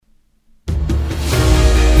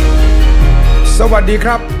สวัสดีค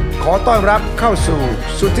รับขอต้อนรับเข้าสู่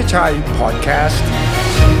Suthichai Podcast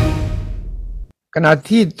ขณะ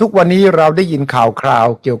ที่ทุกวันนี้เราได้ยินข่าวคราว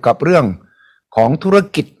เกี่ยวกับเรื่องของธุร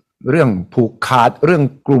กิจเรื่องผูกขาดเรื่อง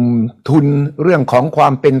กลุ่มทุนเรื่องของควา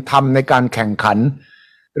มเป็นธรรมในการแข่งขัน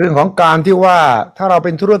เรื่องของการที่ว่าถ้าเราเ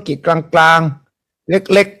ป็นธุรกิจกลางๆเ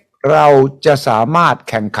ล็กๆเราจะสามารถ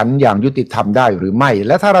แข่งขันอย่างยุติธรรมได้หรือไม่แ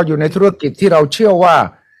ละถ้าเราอยู่ในธุรกิจที่เราเชื่อว่า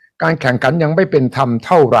การแข่งขันยังไม่เป็นธรรม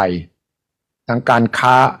เท่าไหร่ทางการ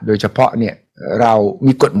ค้าโดยเฉพาะเนี่ยเรา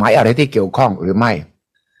มีกฎหมายอะไรที่เกี่ยวข้องหรือไม่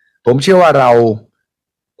ผมเชื่อว่าเรา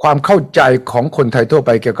ความเข้าใจของคนไทยทั่วไป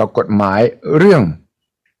เกี่ยวกับกฎหมายเรื่อง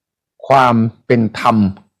ความเป็นธรรม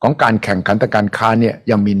ของการแข่งขันทางการค้าเนี่ย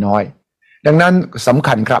ยังมีน้อยดังนั้นสำ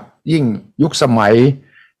คัญครับยิ่งยุคสมัย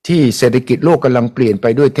ที่เศรษฐกิจโลกกำลังเปลี่ยนไป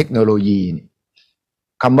ด้วยเทคโนโลยี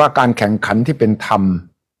คำว่าการแข่งขันที่เป็นธรรม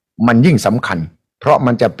มันยิ่งสำคัญเพราะ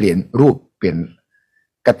มันจะเปลี่ยนรูปเปลี่ยน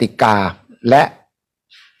กติกาและ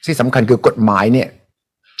ที่สำคัญคือกฎหมายเนี่ย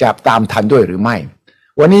จะตามทันด้วยหรือไม่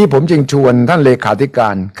วันนี้ผมจึงชวนท่านเลขาธิกา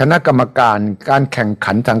รคณะกรรมการการแข่ง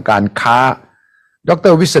ขันทางการค้าด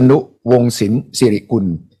ร.วิษณุวงศ์สินสิริกุล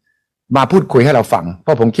มาพูดคุยให้เราฟังเพร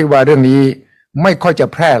าะผมคิดว่าเรื่องนี้ไม่ค่อยจะ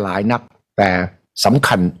แพร่หลายนักแต่สำ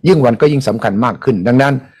คัญยิ่งวันก็ยิ่งสำคัญมากขึ้นดัง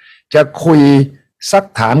นั้นจะคุยซัก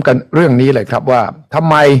ถามกันเรื่องนี้เลยครับว่าทำ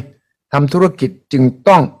ไมทำธุรกิจจึง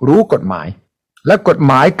ต้องรู้กฎหมายและกฎ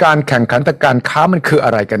หมายการแข่งขันทางการค้ามันคืออ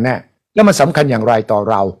ะไรกันแน่และมันสำคัญอย่างไรต่อ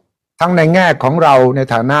เราทั้งในแง่ของเราใน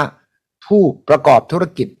ฐานะผู้ประกอบธุร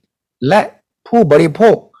กิจและผู้บริโภ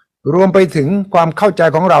ครวมไปถึงความเข้าใจ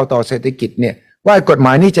ของเราต่อเศรษฐกิจเนี่ยว่ากฎหม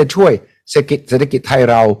ายนี้จะช่วยเศรษฐกิจไทย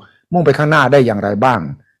เรามุ่งไปข้างหน้าได้อย่างไรบ้าง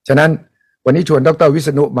ฉะนั้นวันนี้ชวนดร.วิษ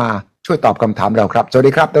ณุมาช่วยตอบคำถามเราครับสวัส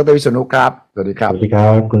ดีครับดร.วิษณุครับสวัสดีครับสวัสดีครั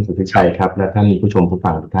บคุณสุทธิชัยครับและท่านผู้ชมผู้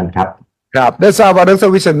ฟังทุกท่านครับครับได้ทราบว่าดร.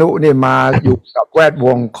วิษณุเนี่ยมาอยู่กับแวดว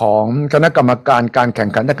งของคณะกรรมการการแข่ง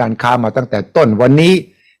ขันทางการค้ามาตั้งแต่ต้นวันนี้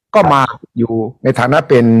ก็มาอยู่ในฐานะ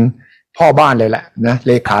เป็นพ่อบ้านเลยแหละนะเ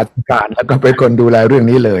ลขาธิการแล้วก็เป็นคนดูแลเรื่อง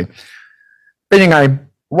นี้เลยเป็นยังไง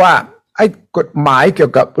ว่าไอ้กฎหมายเกี่ย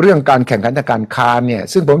วกับเรื่องการแข่งขันทางการค้าเนี่ย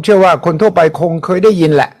ซึ่งผมเชื่อว่าคนทั่วไปคงเคยได้ยิ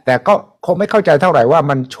นแหละแต่ก็คงไม่เข้าใจเท่าไหร่ว่า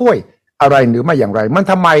มันช่วยอะไรหรือไม่อย่างไรมัน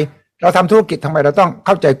ทำไมเราทำธุรกิจทำไมเราต้องเ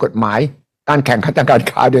ข้าใจกฎหมายการแข่งขันทางการ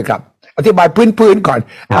ค้าด้วยครับอธิบายพื้นก่อน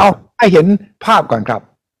เอาให้เห็นภาพก่อนครับ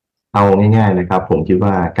เอาง่ายๆนะครับผมคิด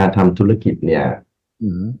ว่าการทำธุรกิจเนี่ย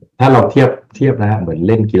ถ้าเราเทียบนะเหมือน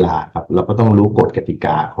เล่นกีฬาครับเราก็ต้องรู้กฎกติก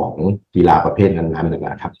าของกีฬาประเภทนั้นๆน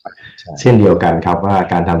ะครับเช่นเดียวกันครับว่า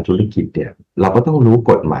การทำธุรกิจเนี่ยเราก็ต้องรู้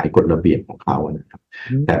กฎหมายกฎระเบียบของเขานะครับ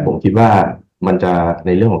แต่ผมคิดว่ามันจะใน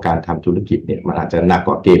เรื่องของการทำธุรกิจเนี่ยมันอาจจะหนักก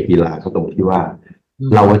ว่าเกมกีฬาตรงที่ว่า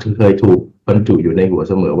เราเคยถูกบรรจุอยู่ในหัว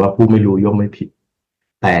เสมอว่าผู้ไม่รู้ย่อมไม่ผิด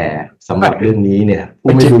แต่สำหรับเรื่องนี้เนี่ย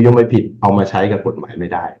ผู้ไม่รู้ย่อมไม่ผิดเอามาใช้กับกฎหมายไม่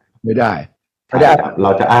ได้เร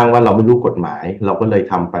าจะอ้างว่าเราไม่รู้กฎหมายเราก็เลย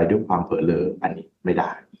ทำไปด้วยความเผลอเลออันนี้ไม่ไ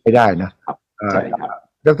ด้นะครับใช่ครับ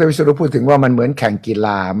ดร.วิษณุพูดถึงว่ามันเหมือนแข่งกีฬ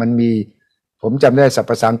ามันมีผมจำได้ศัพท์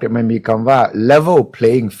ภาษาอังกฤษมันมีคำว่า level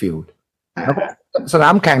playing field สนา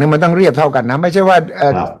มแข่งเนี่ยมันต้องเรียบเท่ากันนะไม่ใช่ว่า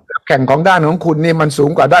แข่งของด้านของคุณนี่มันสู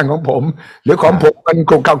งกว่าด้านของผมหรือของผมมัน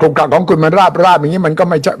กรุกกรักของคุณมันราบอย่างนี้มันก็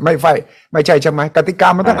ไม่ใช่ใช่ไหมกติกา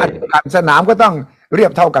มันต้องอัดสนามก็ต้องเรีย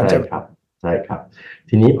บเท่ากันใช่ไหมใช่ครับ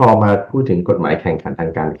ทีนี้พอมาพูดถึงกฎหมายแข่งขันทา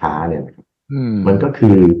งการค้าเนี่ยนะครับมันก็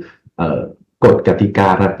คือกฎกติกา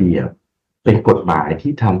ระเบียบเป็นกฎหมาย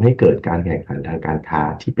ที่ทำให้เกิดการแข่งขันทางการค้า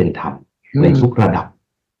ที่เป็นธรรมในทุกระดับ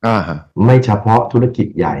ไม่เฉพาะธุรกิจ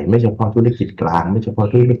ใหญ่ไม่เฉพาะธุรกิจกลางไม่เฉพาะ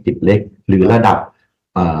ธุรกิจเล็กหรือระดับ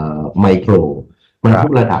ไมโครมันทุ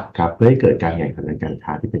กระดับครับเพื่อให้เกิดการแข่งขันทางการค้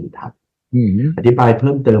าที่เป็นธรรมอธิบายเ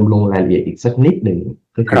พิ่มเติมลงรายละเอียดอีกสักนิดหนึ่ง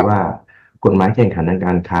ก็คือว่ากฎหมายแข่งขันทางก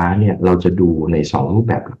ารค้าเนี่ยเราจะดูใน2รูป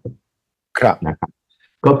แบบนะครับ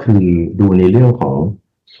ก็คือดูในเรื่องของ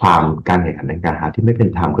ความการแข่งขันทางการค้าที่ไม่เป็น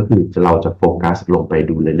ธรรมก็คือเราจะโฟกัสลงไป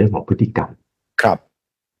ดูในเรื่องของพฤติกรรม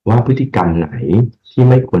ว่าพฤติกรรมไหนที่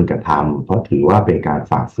ไม่ควรกระทำเพราะถือว่าเป็นการ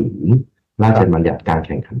ฝ่าฝืนพระราชบัญญัติการแ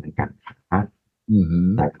ข่งขันทางการค้า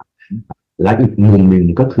นะครับและอีกมุมหนึ่ง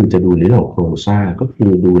ก็คือจะดูในเรื่องของโครงสร้างก็คือ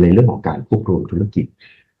ดูในเรื่องของการควบรวมธุรกิจ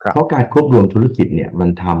เพราะการควบรวมธุรกิจเนี่ย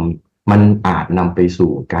มันอาจนำไป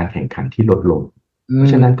สู่การแข่งขันที่ลดลงเพรา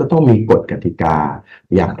ะฉะนั้นก็ต้องมีกฎกติกา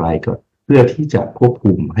อย่างไรก็เพื่อที่จะควบ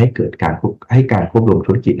คุมให้เกิดการควบรวม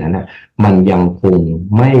ธุรกิจนั้นนะมันยังคง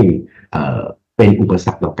ไม่เป็นอุปส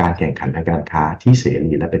รรคต่อการแข่งขันทางการค้าที่เส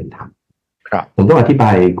รีและเป็นธรรมผมต้องอธิบา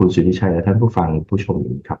ยคุณสุทธิชัยและท่านผู้ฟังผู้ชม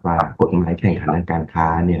ครับว่ากฎหมายแข่งขันทางการค้า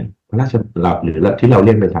เนี่ยพระราชหรือที่เราเ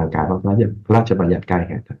รียกเป็นทางการว่าพระราชบัญญัติการแ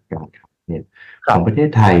ข่งขันทางการค้าเนี่ยของประเทศ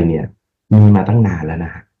ไทยเนี่ยมีมาตั้งนานแล้วน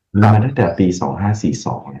ะฮะมีมาตั้งแต่ปี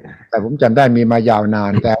2542นะแต่ผมจำได้มีมายาวนา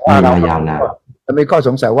นแต่ว่ามายาวนาน แล้วมีข้อส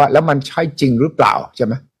งสัยว่าแล้วมันใช้จริงหรือเปล่าใช่ไ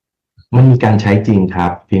หมมันมีการใช้จริงครั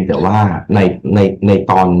บเพียงแต่ว่าใน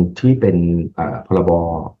ตอนที่เป็นพรบ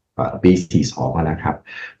ปี42นะครับ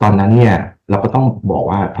ตอนนั้นเนี่ยเราก็ต้องบอก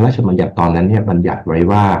ว่าพระราชบัญญัติตอนนั้นเนี่ยบัญญัติไว้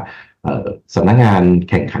ว่าสำนักงาน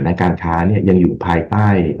แข่งขันทางการค้าเนี่ยยังอยู่ภายใต้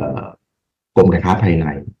กรมการค้าภายใน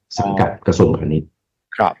สังกัดกระทรวงพาณิชย์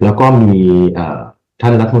แล้วก็มีท่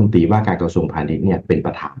านรัฐมนตรีว่าการกระทรวงพาณิชย์เนี่ยเป็นป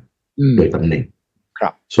ระธานโดยตำแหน่ง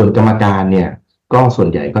ส่วนกรรมการเนี่ยก็ส่วน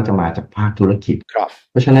ใหญ่ก็จะมาจากภาคธุรกิจ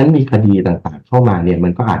เพราะฉะนั้นมีคดีต่างๆเข้ามาเนี่ยมั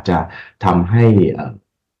นก็อาจจะทำให้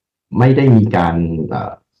ไม่ได้มีการ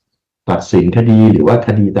ตัดสินคดีหรือว่าค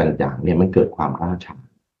ดีต่างๆเนี่ยมันเกิดความล่าช้า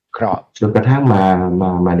จนกระทั่ง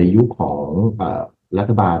มาในยุคของรั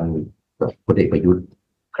ฐบาลพลเอกประยุทธ์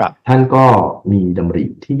ท่านก็มีดำริ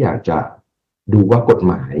ที่อยากจะดูว่ากฎ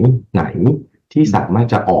หมายไหนที่สามารถ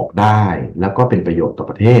จะออกได้แล้วก็เป็นประโยชน์ต่อ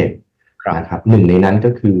ประเทศนะครับหนึ่งในนั้นก็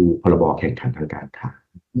คือพรบแข่งขันทางการค้า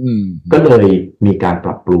ก็เลยมีการป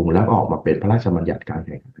รับปรุงแล้วออกมาเป็นพระราชบัญญัติการแ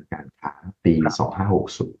ข่งขันทางการค้าปี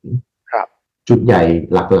2560จุดใหญ่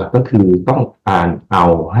หลักๆก็คือต้องเอา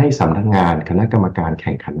ให้สำนักงานคณะกรรมการแ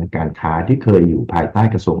ข่งขันทางการค้าที่เคยอยู่ภายใต้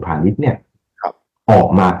กระทรวงพาณิชย์เนี่ยออก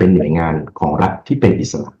มาเป็นหน่วยงานของรัฐที่เป็นอิ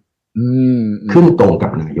สระขึ้นตรงกั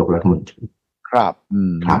บนายกรัฐมนตรีครับ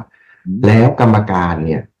แล้วกรรมการเ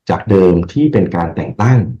นี่ยจากเดิมที่เป็นการแต่ง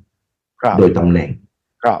ตั้งโดยตำแหน่ง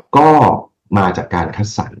ก็มาจากการคัด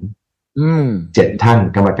สรร7 ท่าน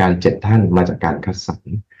กรรมการ7 ท่านมาจากการคัดสรร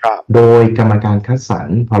โดยกรรมการคัดสรร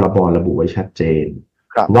พรบระบุไว้ชัดเจน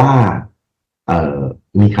ว่า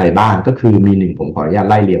มีใครบ้างก็คือมี1ผมขออนุญาต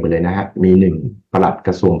ไล่เรียงไปเลยนะฮะมี1ปลัดก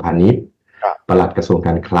ระทรวงพาณิชย์ปลัดกระทรวงก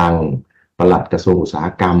ารคลังปลัดกระทรวงอุตสาห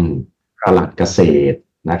กรรมปลัดเกษตร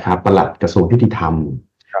นะครับปลัดกระทรวงยุติธรรม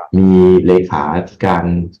มีเลขาธิการ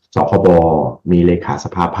สคบมีเลขาส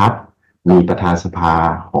ภาพัฒน์มีประธานสภา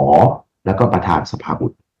หอแล้วก็ประธานสภาบุ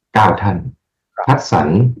ตร9 ท่านคัดสรร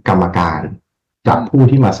กรรมการจากผู้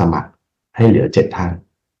ที่มาสมัครให้เหลือ7 ท่าน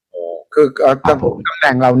คือตำแห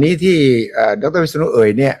น่งเหล่านี้ที่ดร.วิษณุเอ่ย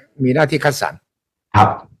เนี่ยมีหน้าที่คัดสรรครับ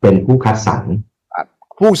เป็นผู้คัดสรร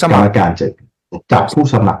ผู้สมัครกรรมการจากผู้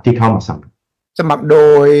สมัครที่เข้ามาสมัครโด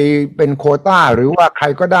ยเป็นโควต้าหรือว่าใคร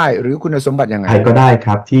ก็ได้หรือคุณสมบัติยังไงใครก็ได้ค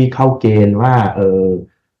รับที่เข้าเกณฑ์ว่า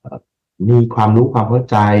มีความรู้ความเข้า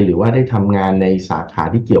ใจหรือว่าได้ทำงานในสาขา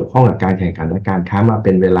ที่เกี่ยวข้องกับการแข่งขันและการค้ามาเ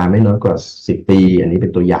ป็นเวลาไม่น้อยกว่า10 ปีอันนี้เป็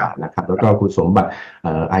นตัวอย่างนะครับแล้วก็คุณสมบัติ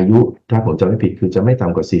อายุถ้าผมจำไม่ผิดคือจะไม่ต่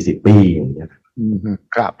ำกว่า40 ปีอย่างเงี้ย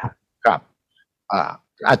ครับ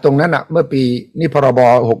ตรงนั้นเมื่อปีนี่พรบ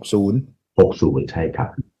60ใช่ครับ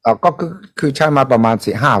ก็คือใช้มาประมาณ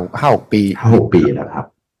5-6 ปีแล้วครับ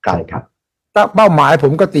ใช่ครับเป้าหมายผ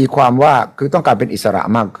มก็ตีความว่าคือต้องการเป็นอิสระ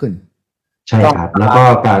มากขึ้นใช่ครับแล้วก็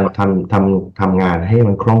การทำงานให้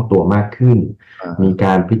มันคล่องตัวมากขึ้นมีก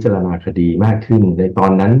ารพิจารณาคดีมากขึ้นในตอ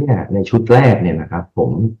นนั้นเนี่ยในชุดแรกเนี่ยนะครับผ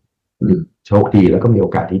มโชคดีแล้วก็มีโอ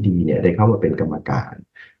กาสที่ดีเนี่ยได้เข้ามาเป็นกรรมการ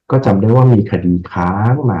ก็จำได้ว่ามีคดีค้า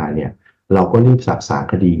งมาเนี่ยเราก็รีบสะสาง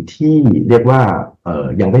คดีที่เรียกว่า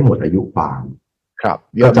ยังไม่หมดอายุความ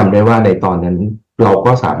ก็จำได้ว่าในตอนนั้นเรา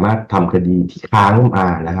ก็สามารถทำคดีที่ค้างมา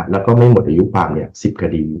นะฮะแล้วก็ไม่หมดอายุความเนี่ย10 ค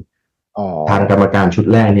ดีทางกรรมการชุด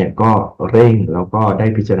แรกเนี่ยก็เร่งแล้วก็ได้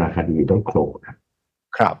พิจารณาคดีได้ครบ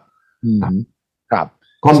ครับ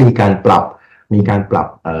ก็มีการปรับ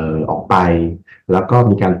ออกไปแล้วก็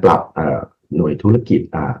มีการปรับหน่วยธุรกิจ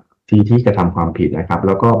ที่กระทำความผิดนะครับแ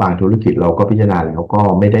ล้วก็บางธุรกิจเราก็พิจารณาแล้วก็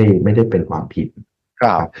ไม่ได้เป็นความผิด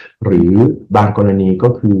หรือบางกรณีก็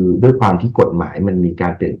คือด้วยความที่กฎหมายมันมีกา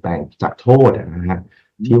รเปลี่ยนแปลงจากโทษนะฮะ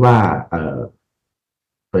ที่ว่า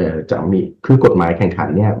จะมีคือกฎหมายแข่งขัน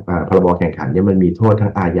เนี่ยพรบแข่งขันเนี่ยมันมีโทษทั้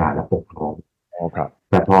งอาญาและปกครอง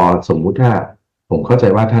แต่พอสมมุติถ้าผมเข้าใจ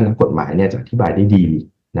ว่าท่านนักกฎหมายเนี่ยจะอธิบายได้ดี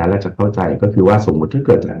นะและจะเข้าใจก็คือว่าสมมุติถ้าเ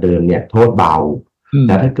กิดจากเดิมเนี่ยโทษเบาแ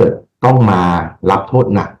ล้วถ้าเกิดต้องมารับโทษ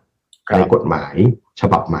หนักในกฎหมายฉ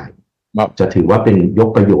บับใหม่จะถือว่าเป็นยก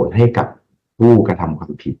ประโยชน์ให้กับผู้กระทำควา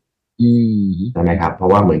มผิดใช่ไหมครับเพรา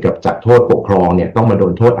ะว่าเหมือนกับจากโทษปกครองเนี่ยต้องมาโด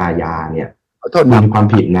นโทษอาญาเนี่ยมีความ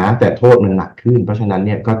ผิดนะแต่โทษมันหนักขึ้นเพราะฉะนั้นเ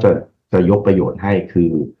นี่ยก็จะยกประโยชน์ให้คือ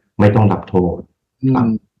ไม่ต้องรับโทษ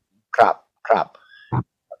ครับ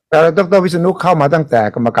แต่ดร.วิษณุเข้ามาตั้งแต่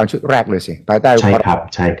กรรมการชุดแรกเลยสิภายใต้ใช่ครับ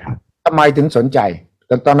ทำไมถึงสนใจแ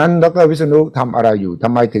ต่ตอนนั้นดร.วิษณุทำอะไรอยู่ท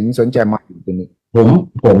ำไมถึงสนใจมาอยู่ตรงนี้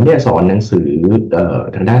ผมเนี่ยสอนหนังสือ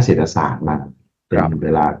ทางด้านเศรษฐศาสตร์มาเป็นเว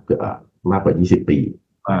ลามากกว่า20 ปี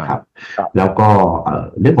ครับแล้วก็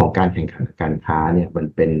เรื่องของการแข่งขันการค้าเนี่ยมัน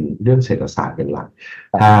เป็นเรื่องเศรษฐศาสตร์เป็นหลัก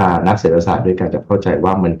ถ้านักเศรษฐศาสตร์ด้วยกันจะเข้าใจ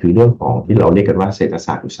ว่ามันคือเรื่องของที่เราเรียกกันว่าเศรษฐศ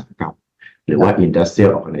าสตร์อุตสาหกรรมหรือว่า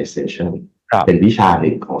industrial organization เป็นวิชาห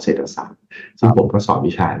นึ่งของเศรษฐศาสตร์ซึ่งผมก็สอน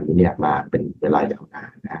วิชานี้เนี่ยมาเป็นเวลายาวนา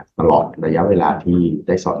นนะครับ ตลอดระยะเวลาที่ไ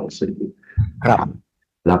ด้สอนหนังสือ ครับ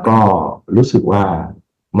แล้วก็รู้สึกว่า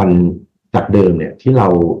มันจากเดิมเนี่ยที่เรา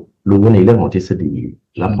รู้ในเรื่องของทฤษฎี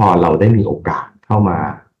แล้วพอเราได้มีโอกาสเข้ามา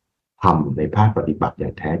ทำในภาคปฏิบัติอย่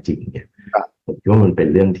างแท้จริงเนี่ยผมคิดว่ามันเป็น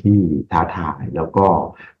เรื่องที่ท้าทายแล้วก็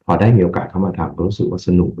พอได้มีโอกาสเข้ามาทำก็รู้สึกว่าส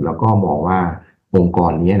นุกแล้วก็มองว่าองค์ก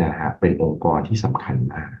รนี้นะฮะเป็นองค์กรที่สำคัญ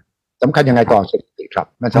มากสำคัญยังไงต่อสถิติครับ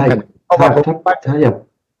มันสำคัญเพราะว่าถ้าอย่า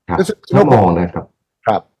ถ้ามองนะครับค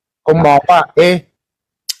รับผมมองว่า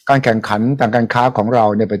การแข่งขันทางการค้าของเรา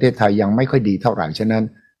ในประเทศไทยยังไม่ค่อยดีเท่าไหร่ฉะนั้น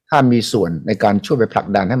ถ้ามีส่วนในการช่วยไปผลัก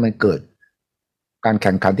ดันให้มันเกิดการแ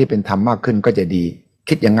ข่งขันที่เป็นธรรมมากขึ้นก็จะดี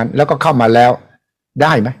คิดอย่างนั้นแล้วก็เข้ามาแล้วไ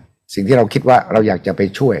ด้ไหมสิ่งที่เราคิดว่าเราอยากจะไป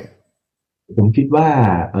ช่วยผมคิดว่า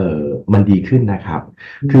มันดีขึ้นนะครับ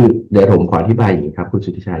คือเดี๋ยวผมขออธิบายอย่างนี้ครับคุณสุ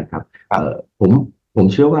ทธิชัยครับผม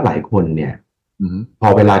เชื่อว่าหลายคนเนี่ยพอ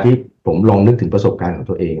เวลาที่ผมลองนึกถึงประสบการณ์ของ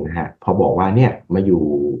ตัวเองนะฮะพอบอกว่าเนี่ยมาอยู่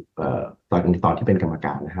ตอนที่เป็นกรรมก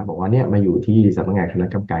ารนะฮะบอกว่าเนี่ยมาอยู่ที่สำนักงานคณะ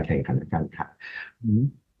กรรมการแข่งขันการค้า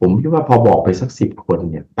ผมคิดว่าพอบอกไปสัก10 คน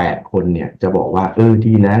เนี่ย8 คนเนี่ยจะบอกว่า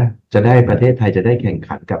ดีนะจะได้ประเทศไทยจะได้แข่ง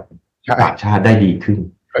ขันกับต่างชาติได้ดีขึ้น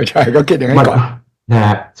ใช่ก็คิดอย่างนั้นก่อนนะฮ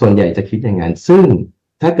ะส่วนใหญ่จะคิดอย่างนั้นซึ่ง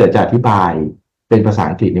ถ้าเกิดจะอธิบายเป็นภาษา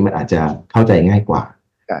อังกฤษนี่มันอาจจะเข้าใจง่ายกว่า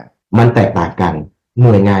มันแตกต่างกันห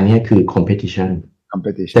น่วยงานนี้คือ competition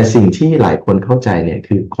แต่สิ่งที่หลายคนเข้าใจเนี่ย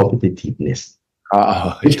คือ competitiveness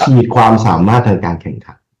ขีดความสามารถทางการแข่ง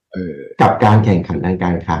ขันกับการแข่งขันทางก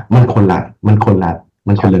ารค้ามันคนล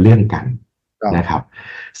ะเรื่องกันนะครับ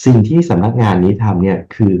สิ่งที่สำนักงานนี้ทำเนี่ย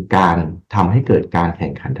คือการทำให้เกิดการแข่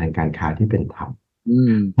งขันทางการค้าที่เป็นธรรม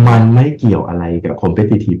มันไม่เกี่ยวอะไรกับ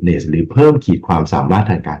competitiveness หรือเพิ่มขีดความสามารถ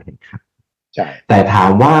ทางการแข่งขันแต่ถา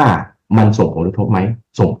มว่ามันส่งผลกระทบไหม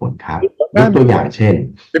ส่งผลครับยกตัวอย่างเช่น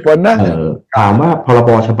ถามว่าพรบ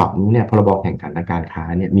ฉบับนี้เนี่ยพรบแข่งขันทางการค้า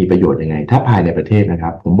เนี่ยมีประโยชน์ยังไงถ้าภายในประเทศนะครั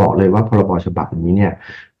บผมบอกเลยว่าพรบฉบับนี้เนี่ย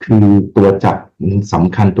คือตัวจักรส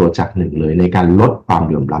ำคัญตัวจักรหนึ่งเลยในการลดความเห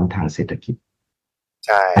ลื่อมล้ำทางเศรษฐกิจใ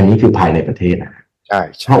ช่อันนี้คือภายในประเทศนะใช่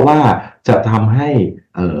เพราะว่าจะทำให้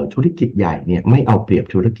ธุรกิจใหญ่เนี่ยไม่เอาเปรียบ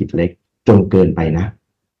ธุรกิจเล็กจนเกินไปนะ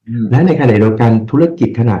และในขณะเดียวกันธุรกิจ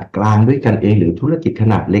ขนาดกลางด้วยกันเองหรือธุรกิจข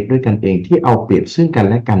นาดเล็กด้วยกันเองที่เอาเปรียบซึ่งกัน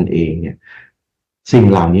และกันเองเนี่ยสิ่ง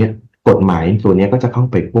เหล่านี้กฎหมายตัวนี้ก็จะเข้า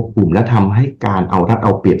ไปควบคุมและทำให้การเอารัดเอ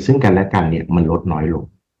าเปรียบซึ่งกันและกันเนี่ยมันลดน้อยลง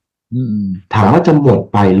ถามว่าจะหมด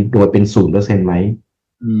ไปโดยเป็น 0% ไหม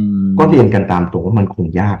ก็เรียนกันตามตรงว่ามันคง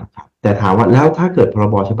ยากครับแต่ถามว่าแล้วถ้าเกิดพร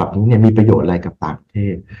บฉบับนี้เนี่ยมีประโยชน์อะไรกับต่างประเท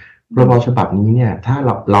ศพรบฉบับนี้เนี่ยถ้า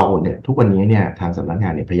เราเนี่ยทุกวันนี้เนี่ยทางสำนักงา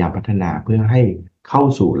นเนี่ยพยายามพัฒนาเพื่อให้เข้า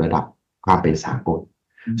สู่ระดับความเป็นสากล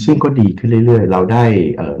ซึ่งก็ดีขึ้นเรื่อยๆเราได้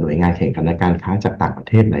หน่วยงานแข่งขันทางการค้าจากต่างประ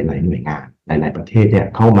เทศหลายๆหน่วยงานหลายๆประเทศเนี่ย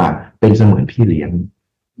เข้ามาเป็นเสมือนพี่เลี้ยง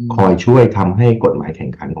คอยช่วยทำให้กฎหมายแข่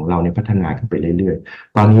งขันของเราเนี่ยพัฒนาขึ้นไปเรื่อย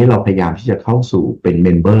ๆตอนนี้เราพยายามที่จะเข้าสู่เป็นเม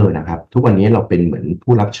มเบอร์นะครับทุกวันนี้เราเป็นเหมือน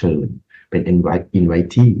ผู้รับเชิญเป็น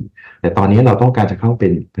invitee แต่ตอนนี้เราต้องการจะเข้าเป็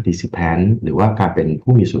น participant หรือว่าการเป็น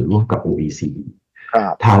ผู้มีส่วนร่วมกับ OECD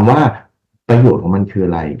ถามว่าประโยชน์ของมันคืออ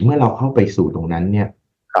ะไรเมื่อเราเข้าไปสู่ตรงนั้นเนี่ย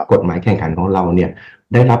กฎหมายแข่งขันของเราเนี่ย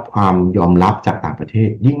ได้รับความยอมรับจากต่างประเทศ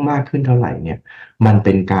ยิ่งมากขึ้นเท่าไหร่เนี่ยมันเ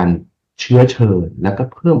ป็นการเชื้อเชิญและก็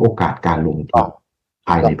เพิ่มโอกาสการลงทุนภ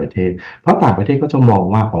ายในประเทศเพราะต่างประเทศก็จะมอง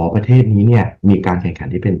ว่าประเทศนี้เนี่ยมีการแข่งขัน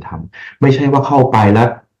ที่เป็นธรรมไม่ใช่ว่าเข้าไปแล้ว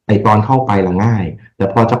ตอนเข้าไปละง่ายแต่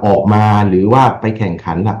พอจะออกมาหรือว่าไปแข่ง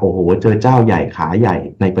ขันละโอ้โหเจอเจ้าใหญ่ขาใหญ่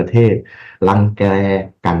ในประเทศรังแก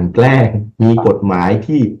กันแกล้งมีกฎหมาย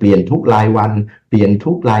ที่เปลี่ยนทุกรายวันเปลี่ยน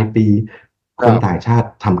ทุกรายปีคนต่างชาติ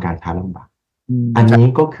ทำการค้าลำบากอันนี้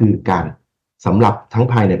ก็คือการสำหรับทั้ง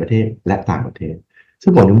ภายในประเทศและต่างประเทศซึ่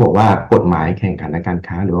งผมถึงบอกว่ากฎหมายแข่งขันทางการ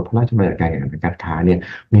ค้าหรือว่าพระราชบัญญัติการแข่งขันทางการค้าเนี่ย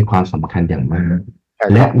มีความสำคัญอย่างมาก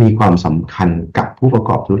และมีความสำคัญกับผู้ประก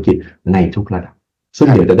อบธุรกิจในทุกระดับซึ่ง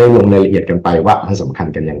เดี๋ยวจะได้ลงรายละเอียดกันไปว่ามันสำคัญ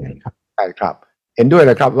กันยังไงครับใช่ครับเห็นด้วยเ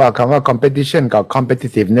ลยครับว่าคำว่า competition กับ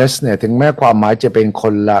competitiveness เนี่ยถึงแม้ความหมายจะเป็นค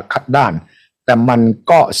นละด้านแต่มัน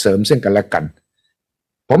ก็เสริมซึ่งกันและกัน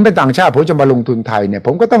ผมเป็นต่างชาติผมจะมาลงทุนไทยเนี่ยผ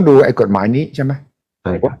มก็ต้องดูไอ้กฎหมายนี้ใช่ไหมใ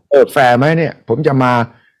ช่ครับแฟร์ไหมเนี่ยผมจะมา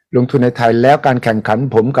ลงทุนในไทยแล้วการแข่งขัน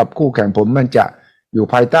ผมกับคู่แข่งผมมันจะอยู่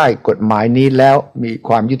ภายใต้กฎหมายนี้แล้วมีค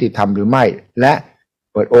วามยุติธรรมหรือไม่และ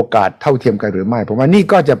เปิดโอกาสเท่าเทียมกันหรือไม่ผมว่านี่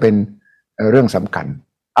ก็จะเป็นเรื่องสำคัญ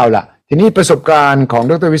เอาล่ะทีนี้ประสบการณ์ของ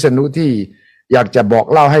ดร.วิษณุที่อยากจะบอก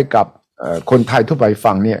เล่าให้กับคนไทยทั่วไป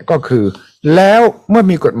ฟังเนี่ยก็คือแล้วเมื่อ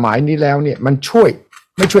มีกฎหมายนี้แล้วเนี่ยมัน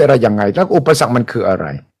ไม่ช่วยอะไรยังไงแล้วอุปสรรคมันคืออะไร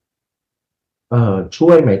ช่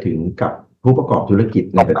วยหมายถึงกับผู้ประกอบธุรกิจ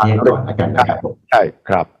ในประเทศก่อนละกันนะครับผมใช่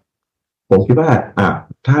ครับผมคิดว่า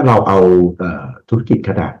ถ้าเราเอาธุรกิจข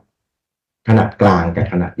นาดกลางกับ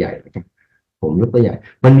ขนาดใหญ่นะครับ ผมยกตัวอย่าง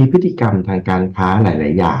มันมีพฤติกรรมทางการค้าหลา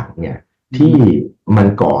ยๆอย่างเนี่ยที่มัน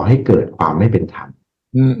ก่อให้เกิดความไม่เป็นธรรม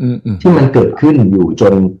ที่มันเกิดขึ้นอยู่จ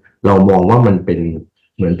นเรามองว่ามันเป็น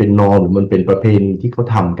เหมือนเป็นนอร์มหรือมันเป็นประเพณีที่เขา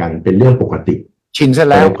ทำกันเป็นเรื่องปกติชินซะ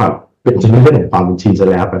แล้วเป็นเรื่องของความเป็นชินซะ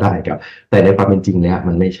แล้วก็ได้ครับแต่ในความเป็นจริงแล้ว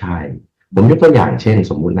มันไม่ใช่ผมยกตัวอย่างเช่น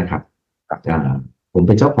สมมุตินะครับผมเ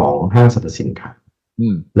ป็นเจ้าของห้างสรรพสินค้า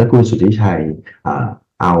และคุณสุทธิชัย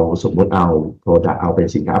เอาสมมุติเอาโปรดักต์เอาเป็น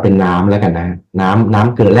สินค้าเป็นน้ำแล้วกันนะน้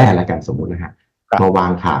ำเกลือแร่แล้วกันสมมุตินะฮะมาวา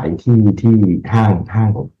งขายที่ห้าง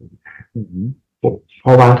ของผมพ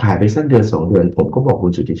อวางขายไปสักเดือน2 เดือนผมก็บอกคุ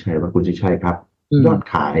ณสุทธิชัยว่าคุณสุทธิชัยครับยอด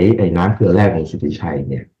ขายไอ้น้ำเกลือแร่ของสุทธิชัย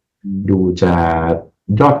เนี่ยดูจะ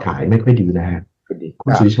ยอดขายไม่ค่อยดีนะฮะคุ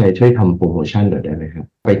ณสุทธิชัยช่วยทำโปรโมชั่นหน่อยได้ไหมครับ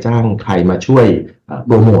ไปจ้างใครมาช่วยโ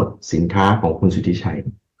ปรโมทสินค้าของคุณสุทธิชัย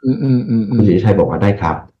คุณสุทธิชัยบอกว่าได้ค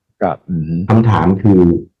รับคำถามคือ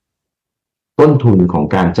ต้นทุนของ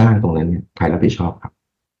การจ้างตรงนั้นเนี่ยใครรับผิดชอบครับ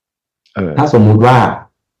ถ้าสมมุติว่า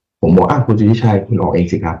ผมบอกคุณสุทธิชัยคุณออกเอง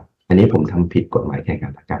สิครับอันนี้ผมทำผิดกฎหมายแข่งขั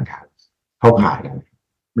นทางการค้าเข้าข่ายกันเล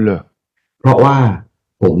ยเพราะว่า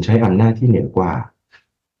ผมใช้อำนาจที่เหนือกว่า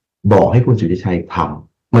บอกให้คุณสุทธิชัยท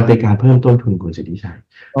ำมันเป็นการเพิ่มต้นทุนคุณสุทธิชัย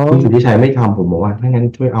คุณสุทธิชัยไม่ทำผมบอกว่าถ้างั้น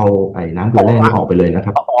ช่วยเอาไอ้น้ำเกลือแร่นี้ออกไปเลยนะค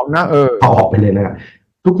รับออกนะเอาออกไปเลยนะครับ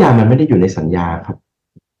ทุกอย่างมันไม่ได้อยู่ในสัญญาครับ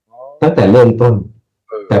ตั้งแต่เริ่มต้น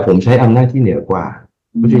แต่ผมใช้อำนาจที่เหนือกว่า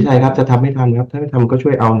คุณสุทธิชัยครับจะทำไม่ทำครับถ้าไม่ทำก็ช่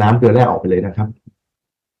วยเอาน้ำเกลือแร่ออกไปเลยนะครับ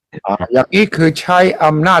อย่างนี้คือใช้อ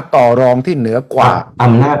ำนาจต่อรองที่เหนือกว่าอ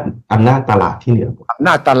ำนาจตลาดที่เหนือกว่าอำน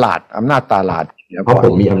าจตลาดเพราะผ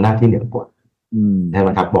มมีอำนาจที่เหนือกว่าใช่ไหม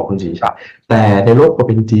ครับบอกคุณสุทธิชัยแต่ในโลกก็เ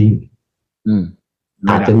ป็นจริง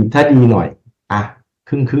อาจจะถ้าดีหน่อย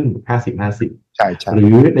ครึ่ง50-50ใช่หรื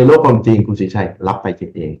อในโลกความจริงคุณสุทธิชัยรับไป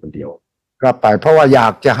เองคนเดียวรับไปเพราะว่าอยา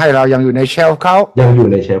กจะให้เรายังอยู่ในเชลฟ์เขายัง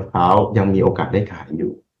มีโอกาสได้ขายอ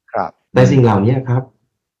ยู่ครับแต่สิ่งเหล่านี้ครับ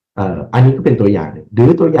อันนี้ก็เป็นตัวอย่างหนึ่งหรื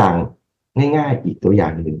อตัวอย่างง่ายๆอีกตัวอย่า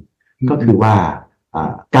งหนึ่งก็คือว่า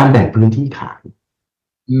การแบ่งพื้นที่ขาย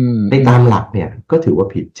ในตามหลักเนี่ยก็ถือว่า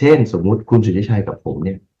ผิดเช่นสมมุติคุณสุทธิชัยกับผมเ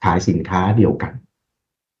นี่ยขายสินค้าเดียวกัน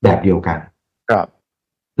แบบเดียวกันครับ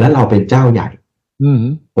แล้วเราเป็นเจ้าใหญ่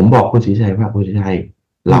ผมบอกคุณสุทธิชัยว่าคุณสุทธิชัย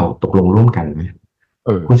เราตกลงร่วมกันไหม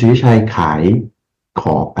คุณสุทธิชัยขาย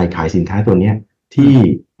สินค้าตัวเนี้ยที่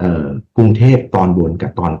กรุงเทพตอนบนกั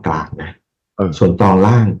บตอนกลางนะส่วนตอน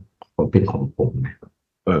ล่างเป็นของผมนะ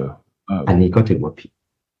อันนี้ก็ถือว่า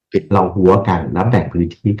ผิดเราหัวกันแล้วแบ่งพื้น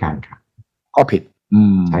ที่การขายก็ผิด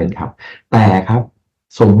ใช่ครับแต่ครับ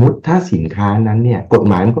สมมุติถ้าสินค้านั้นเนี่ยกฎ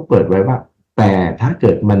หมายมันก็เปิดไว้ว่าแต่ถ้าเ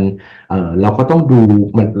กิดมันเราก็ต้องดู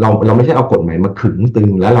มันเราไม่ใช่เอากฎหมายมาขึงตึง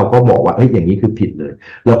แล้วเราก็บอกว่าอย่างนี้คือผิดเลย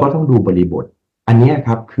เราก็ต้องดูบริบทอันนี้ค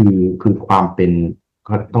รับคือความเป็น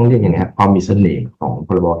ก็ต้องเรียกอย่างไรครับความมีเสน่ห์ของพ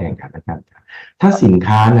รบแข่งขันนะครับถ้าสิน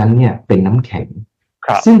ค้านั้นเนี่ยเป็นน้ำแข็ง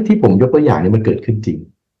ซึ่งที่ผมยกตัวอย่างนี้มันเกิดขึ้นจริง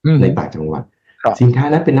ในต่างจังหวัดสินค้า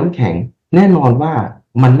นั้นเป็นน้ำแข็งแน่นอนว่า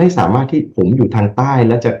มันไม่สามารถที่ผมอยู่ทางใต้แ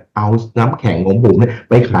ล้วจะเอาน้ำแข็งของผม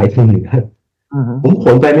ไปขายทางเหนือผมข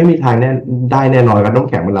นไปไม่มีทางได้แน่นอนครับน้ำ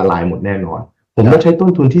แข็งมันละลายหมดแน่นอนผมต้องใช้ต้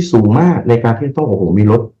นทุนที่สูงมากในการที่ต้องมี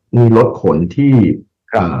รถขนที่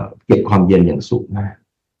เก็บความเย็นอย่างสูงมาก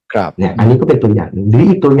เนี่ยอันนี้ก็เป็นตัวอย่างหนึ่งหรือ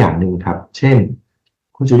อีกตัวอย่างหนึ่งครับเช่น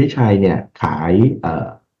คุณสุทธิชัยเนี่ยขาย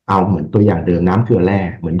เอาเหมือนตัวอย่างเดิมน้ำเกลือแร่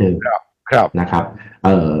เหมือนเดิมนะครับ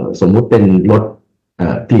สมมุติเป็นรถ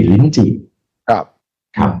กลิ่นลิ้นจี่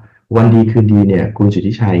ครับวันดีคืนดีเนี่ยคุณสุท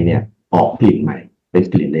ธิชัยเนี่ยออกกลิ่นใหม่เป็น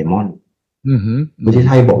กลิ่นเลมอนคุณสุทธิ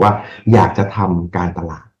ชัยบอกว่าอยากจะทำการต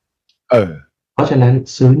ลาดเพราะฉะนั้น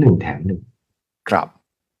ซื้อ1 แถม 1ครับ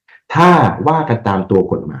ถ้าว่ากันตามตัว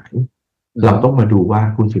กฎหมายเราต้องมาดูว่า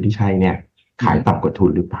คุณสุทธิชัยเนี่ยขายต่ำกว่าทุ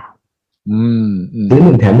นหรือเปล่าซื้อ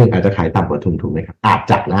1 แถม 1อาจจะขายต่ำกว่าทุนถูกไหมครับอาจ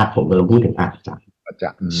จะนะผมกำลังพูดถึงอาจจะ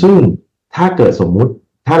ซึ่งถ้าเกิดสมมุติ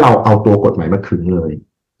ถ้าเราเอาตัวกฎหมายมาขึงเลย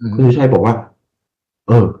คุณสุทธิชัยบอกว่า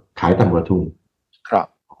ขายต่ำกว่าทุนครับ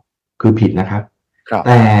คือผิดนะครับแ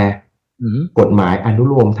ต่กฎหมายอนุ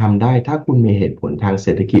โลมทำได้ถ้าคุณมีเหตุผลทางเศร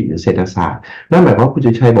ษฐกิจหรือเศรษฐศาสตร์นั่นหมายความว่าคุณ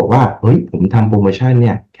สุทธิชัยบอกว่าผมทำโปรโมชั่นเ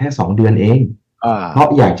นี่ยแค่2 เดือนเองเพราะ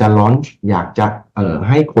อยากจะอยากจะ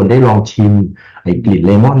ให้คนได้ลองชิมไอ้กลิ่นเ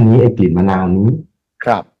ลมอนนี้ไอ้กลิ่นมะนาวนี้ค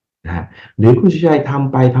รับนะฮะหรือคุณสุทธิชัยท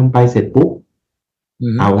ำไปเสร็จปุ๊บ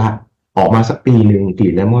เอาละออกมาสักปีหนึ่งกลิ่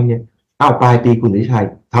นเลมอนเนี่ยปลายปีคุณสุทธิชัย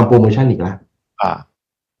ทำโปรโมชั่นอีกแล้ว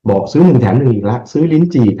บอกซื้อ1 แถม 1อีกแล้วซื้อลิ้น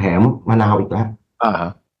จี่แถมมะนาวอีกแล้ว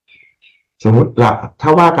สมมติถ้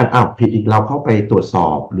าว่ากันผิดอีกเราเข้าไปตรวจสอ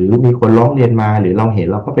บหรือมีคนร้องเรียนมาหรือเราเห็น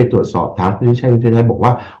เราก็ไปตรวจสอบถามคุณสุทธิชัยบอกว่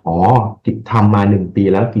าทำมา1 ปี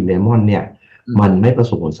แล้วกลิ่นเลมอนเนี่ยมันไม่ประ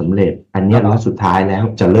สบผลสำเร็จอันนี้แล้วสุดท้ายแล้ว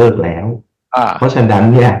จะเลิกแล้ว เพราะฉะนั้น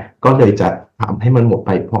เนี่ยก็เลยจะทำให้มันหมดไป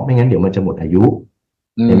เพราะไม่งั้นเดี๋ยวมันจะหมดอายุ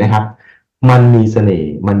เห็นไหมครับมันมีเสน่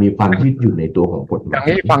ห์มันมีความยืดหยุ่นในตัวของกฎหมายอย่าง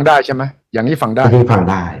นี้ฟังได้ใช่ไหมอย่างนี้ฟังได้ฟัง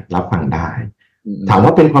ได้รับฟังได้ถามว่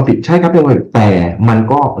าเป็นความผิดใช่ครับเป็นความผิดแต่มัน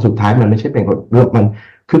ก็สุดท้ายมันไม่ใช่เป็นเรื่องมัน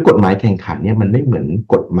คือกฎหมายแข่งขันเนี่ยมันไม่เหมือน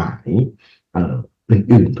กฎหมาย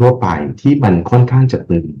อื่นๆทั่วไปที่มันค่อนข้างจะ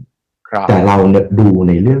ตึงแต่เราดูใ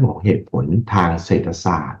นเรื่องของเหตุผลทางเศรษฐศ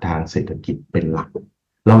าสตร์ทางเศรษฐกิจเป็นหลัก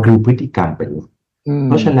เราดูพฤติกรรมเป็นหลักเ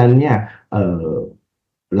พราะฉะนั้นเนี่ย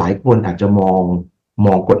หลายคนอาจจะมอ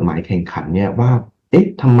งกฎหมายแข่งขันเนี่ยว่าเอ๊ะ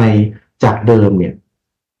ทำไมจากเดิมเนี่ย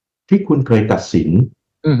ที่คุณเคยตัดสิน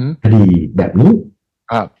คดีแบบนี้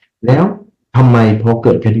แล้วทำไมพอเ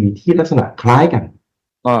กิดคดีที่ลักษณะคล้ายกัน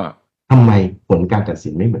ทำไมผลการตัดสิ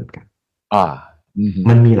นไม่เหมือนกัน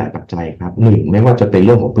มันมีหลายปัจจัยครับหนึ่งไม่ว่าจะเป็นเ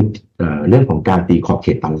รื่องของการตีขอบเข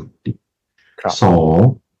ตตลาดสอง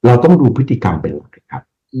เราต้องดูพฤติกรรมเป็นหลักครับ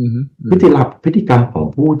พฤติกรรมของ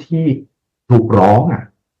ผู้ที่ถูกร้อง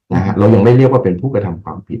นะฮะเรายังไม่เรียกว่าเป็นผู้กระทำคว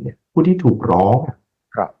ามผิดเนี่ยผู้ที่ถูกร้อง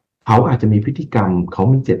เขาอาจจะมีพฤติกรรมเขา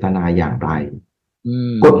มีเจตนาอย่างไร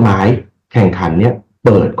กฎหมายแข่งขันเนี่ยเ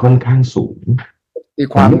ปิดค่อนข้างสูงตี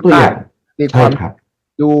ความตัวอย่างใช่ครับ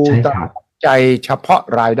ดูใจเฉพาะ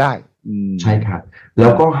รายได้ใช่ครับแล้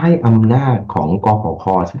วก็ให้อำนาจของกขค.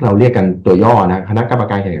ที่เราเรียกกันตัวย่อนะคณะกรรม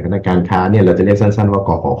การแข่งขันทางการค้าเนี่ยเราจะเรียกสั้นๆว่าก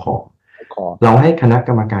ขค.เราให้คณะก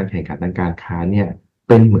รรมการแข่งขันทางการค้าเนี่ยเ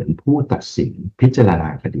ป็นเหมือนผู้ตัดสินพิจารณา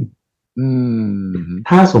คดี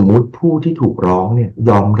ถ้าสมมุติผู้ที่ถูกร้องเนี่ย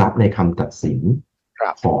ยอมรับในคำตัดสิน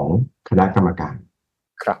ของคณะกรรมการ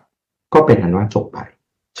ก็เป็นอันว่าจบไป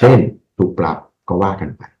เช่นถูกปรับก็ว่ากัน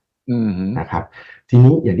ไปนะครับที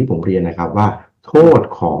นี้อย่างที่ผมเรียนนะครับว่าโทษ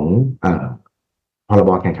ของพรบ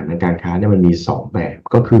แข่งขันทางการค้าเนี่ยมันมี2แบบ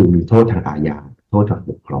ก็คือมีโทษทางอาญาโทษทาง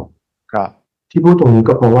ปกครองที่พูดตรงนี้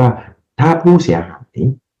ก็เพราะว่าถ้าผู้เสียหาย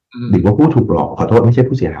หรือว่าผู้ถูกร้องขอโทษไม่ใช่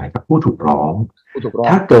ผู้เสียหายครับผู้ถูกร้อง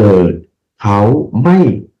ถ้าเกิดเขาไ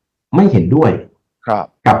ม่เห็นด้วย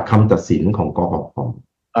กับคำตัดสินของกขค.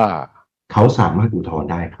เขาสามารถอุทธรณ์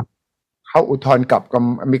ได้ครับเขาอุทธรณ์กับ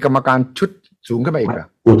มีกรรมการชุดสูงขึ้นมาอีกเหรอ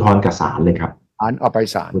อุทธรณ์กับศาลเลยครับศาลเอาไป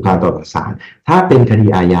ศาลอุทธรณ์ต่อศาลถ้าเป็นคดี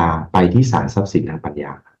อาญาไปที่ศาลทรัพย์สินทางปัญญ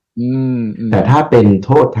าแต่ถ้าเป็นโ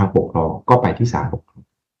ทษทางปกครองก็ไปที่ศาลปก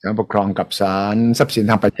ครองกับศาลทรัพย์สิน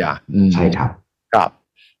ทางปัญญาใช่ครับครั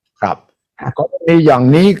บก็ในอย่าง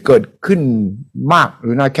นี้เกิดขึ้นมากห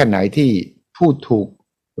รือน้อยแค่ไหนที่ผู้ถูก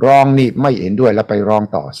ร้องนี่ไม่เห็นด้วยแล้วไปร้อง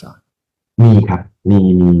ต่อศาลมีครับ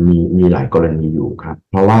มีหลายกรณีอยู่ครับ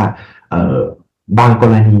เพราะว่าบางก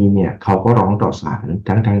รณีเนี่ยเขาก็ร้องต่อศาล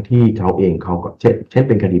ทั้งที่เขาเองเขาก็เช่นเ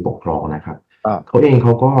ป็นคดีปกครองนะครับเขาเองเข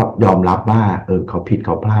าก็ยอมรับว่าเขาผิดเข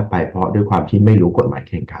าพลาดไปเพราะด้วยความที่ไม่รู้กฎหมาย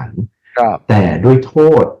แข่งขันแต่ด้วยโท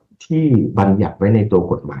ษที่บัญญัติไว้ในตัว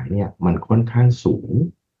กฎหมายเนี่ยมันค่อนข้างสูง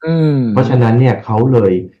เพราะฉะนั้นเนี่ยเขาเล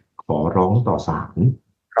ยขอร้องต่อศาล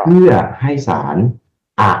เพื่อให้ศาล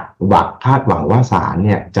คาดหวังว่าศาลเ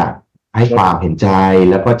นี่ยจะให้ความเห็นใจ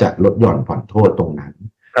แล้วก็จะลดหย่อนผ่อนโทษตรงนั้น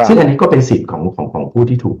ซึ่งอันนี้ก็เป็นสิทธิ์ของผู้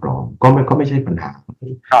ที่ถูกร้องก็ไม่ใช่ปัญหา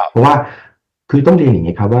เพราะว่าคือต้องเรียนอย่าง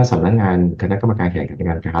นี้ครับว่าสำนักงานคณะกรรมการแข่งขันทาง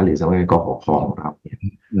การค้าหรือสำนักงานกขค.ของเราเนี่ย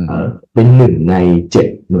เป็น1 ใน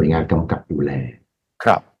 7หน่วยงานกำกับดูแล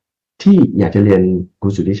ที่อยากจะเรียนคุ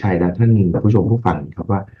ณสุทธิชัยและท่านผู้ชมผู้ฟังครับ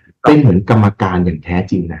ว่าเป็นเหมือนกรรมการอย่างแท้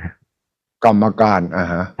จริงนะฮะกรรมการ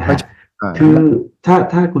คือ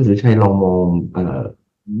ถ้าคุณสุทธิชัยลองมอง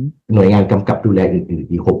หน่วยงานกำกับดูแลอื่นๆ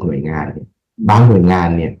อีก6หน่วยงานเนี่ยบางหน่วยงาน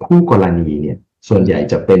เนี่ยคู่กรณีเนี่ยส่วนใหญ่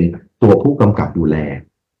จะเป็นตัวผู้กำกับดูแล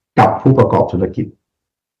กับผู้ประกอบธุรกิจ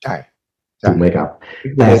ใช่ถูกไหมครับ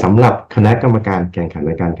แต่สำหรับคณะกรรมการแข่งขันท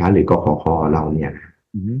างการค้าหรือกขค.เราเนี่ย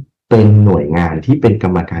เป็นหน่วยงานที่เป็นกร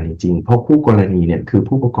รมการจริงๆเพราะคู่กรณีเนี่ยคือ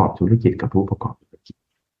ผู้ประกอบธุรกิจกับผู้ประกอบธุรกิจ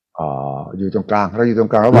อยู่ตรงกลางเราอยู่ตร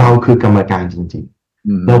งกลางเราคือกรรมการจริง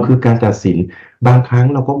ๆเราคือการตัดสินบางครั้ง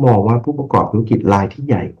เราก็มองว่าผู้ประกอบธุรกิจรายที่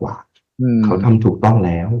ใหญ่กว่าเขาทำถูกต้องแ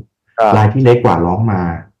ล้วรายที่เล็กกว่าร้องมา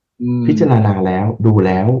พิจารณาแล้วดูแ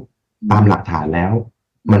ล้วตามหลักฐานแล้ว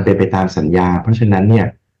มันเป็นไปตามสัญญาเพราะฉะนั้นเนี่ย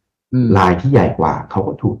รายที่ใหญ่กว่าเขา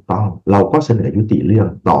ก็ถูกต้องเราก็เสนอยุติเรื่อง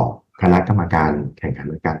ต่อคณะกรรมการแข่งขัน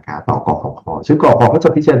ทางการค้าต่อกขค.ซึ่งกขค.ก็จะ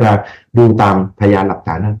พิจารณาดูตามพยานหลักฐ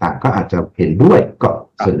านต่างๆก็อาจจะเห็นด้วยก็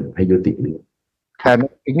เสนอให้ยุติเรื่องแต่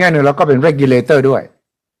อีกแง่หนึ่งเราก็เป็น regulator ด้วย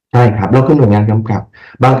ใช่ครับเราคือหน่วยงานกำกับ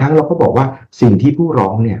บางครั้งเราก็บอกว่าสิ่งที่ผู้ร้อ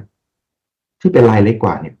งเนี่ยที่เป็นรายเล็กก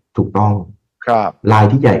ว่าเนี่ยถูกต้องราย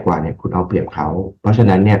ที่ใหญ่กว่าเนี่ยคุณเอาเปรียบเขาเพราะฉะ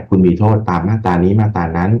นั้นเนี่ยคุณมีโทษตามมาตรานี้มาตรา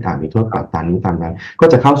นั้นมีโทษปรับตามนี้ตามนั้นก็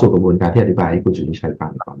จะเข้าสู่กระบวนการที่อธิบายให้คุณสุทธิชัยฟั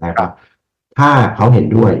งก่อนได้ครับถ้าเขาเห็น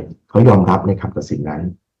ด้วยเขายอมรับในคำตัดสินนั้น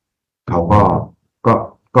เขา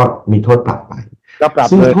ก็มีโทษปรับไป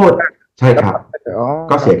ซึ่งโทษใช่ครับ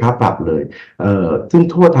ก็เสียค่าปรับเลยซึ่ง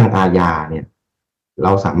โทษทางอาญาเนี่ยเร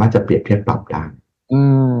าสามารถจะเปรียบเทียบปรับได้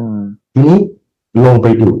ทีนี้ลงไป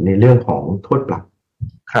ดูในเรื่องของโทษปรับ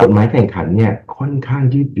กฎหมายแข่งขันเนี่ยค่อนข้าง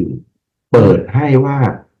ยืดหยุ่นเปิดให้ว่า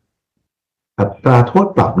อัตราโทษ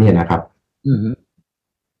ปรับเนี่ยนะครับ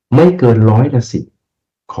ไม่เกิน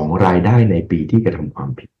10%ของรายได้ในปีที่กระทำความ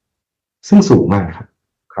ผิดซึ่งสูงมากครั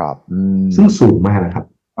บซึ่งสูงมากนะครับ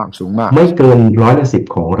สูงมากไม่เกิน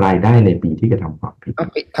10%ของรายได้ในปีที่กระทำความผิด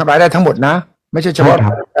ทำรายได้ทั้งหมดนะไม่ใช่เฉพาะ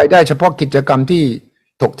รายได้เฉพาะกิจกรรมที่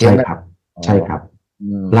ถกเถียงกันใช่ครับ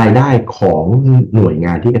รายได้ของหน่วยง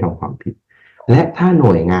านที่กระทำความผิดและถ้าห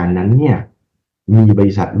น่วยงานนั้นเนี่ยมีบ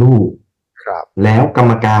ริษัทลูกแล้วกรร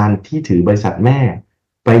มการที่ถือบริษัทแม่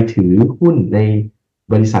ไปถือหุ้นใน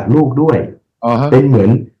บริษัทลูกด้วยเป็นเหมือน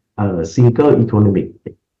single economic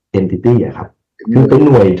entity อะครับคือเป็นห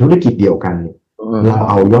น่วยธุรกิจเดียวกันเนี่ยเรา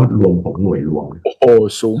เอายอดรวมของหน่วยรวมโอ้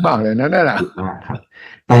สูงมากเลยนะนั่นแหละสูงมากครับ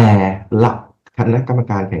แต่หลักคณะกรรม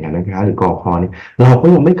การแข่งขันการค้าหรือกค.เนี่ยเราก็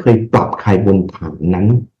ยังไม่เคยปรับใครบนฐานนั้น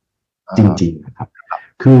จริงๆนะครับ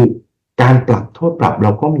คือการปรับโทษปรับเร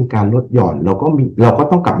าก็มีการลดหย่อนเราก็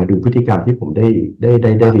ต้องกลับมาดูพฤติกรรมที่ผมได้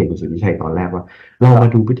เรียนคุณสุทธิชัยตอนแรกว่าเรามา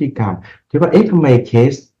ดูพฤติกรรมที่ว่าทำไมเค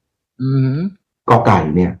สกอไก่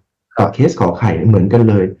เนี่ยกับเคสขอไข่เหมือนกัน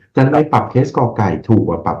เลยจะไปปรับเคสกอไก่ถูก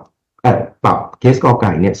กว่าปรับเคสกอไ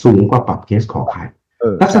ก่เนี่ยสูงกว่าปรับเคสขอไข่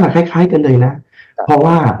ลักษณะคล้ายๆกันเลยนะเพราะ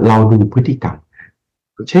ว่าเราดูพฤติกรรม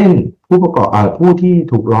เช่นผู้ที่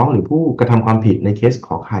ถูกร้องหรือผู้กระทำความผิดในเคสข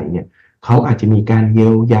อไข่เนี่ยเขาอาจจะมีการเยี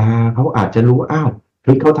ยวยาเขาอาจจะรู้เ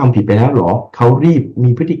ฮ้ยเขาทำผิดไปแล้วหรอเขารีบมี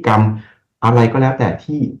พฤติกรรมอะไรก็แล้วแต่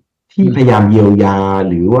ที่พยายามเยียวยา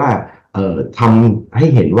หรือว่าทำให้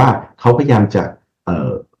เห็นว่าเขาพยายามจะ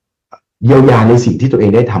เยียวยาในสิ่งที่ตัวเอ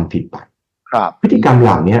งได้ทำผิดไปพฤติกรรมเห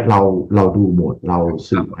ล่านี้เราดูหมดเรา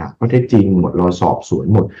สืบหาข้อเท็จจริงหมดเราสอบสวน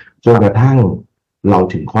หมดจนกระทั่งเรา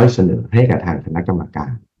ถึงค่อยเสนอให้กับทางคณะกรรมกา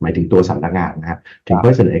รหมายถึงตัวสำนักงานนะครับถึงค่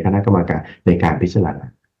อยเสนอให้คณะกรรมการในการพิจารณา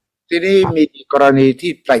ทีนี้มีกรณี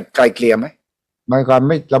ที่ไกลเกลี่ยไหมหมายความ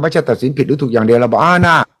เราไม่ใช่ตัดสินผิดหรือถูกอย่างเดียวเราบอกน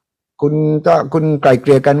ะคุณไกลเก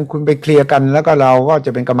ลี่ยกันคุณไปเคลียร์กันแล้วก็เราก็จ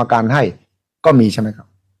ะเป็นกรรมการให้ก็มีใช่ไหมครับ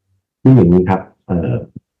คืออย่างนี้ครับ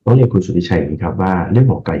ต้องเรียนคุณสุทธิชัยครับว่าเรื่อง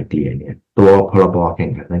ของไกลเกลี่ยเนี่ยตัวพรบแข่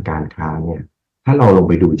งขันทางการค้าเนี่ยถ้าเราลง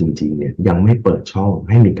ไปดูจริงๆเนี่ยยังไม่เปิดช่อง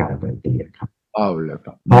ให้มีการไกลเกลี่ยครับเลยค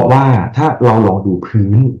รับเพราะว่าถ้าเราลองดู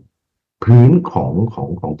พื้นข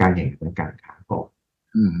องการแข่งขันทางการค้าก่อน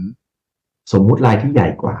สมมุติรายที่ใหญ่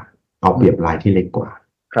กว่าเอาเปรียบรายที่เล็กกว่า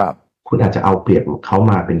ครับคุณอาจจะเอาเปรียบเขา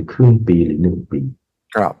มาเป็นครึ่งปีหรือ1 ปี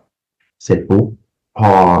ครับเสร็จปุ๊บพ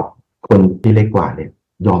อคนที่เล็กกว่าเนี่ย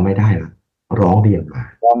ยอมไม่ได้ละร้องเรียนมา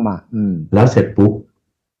แล้วเสร็จปุ๊บ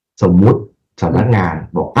สมมุติสำนักงาน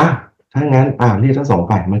บอกถ้างั้นเรียกทั้งสอง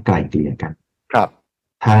ฝ่ายมาไกล่เกลี่ยกันครับ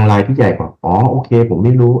ทางรายที่ใหญ่กว่าโอเคผมไ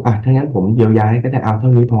ม่รู้ถ้างั้นผมเยียวยาให้ก็ได้เอาเท่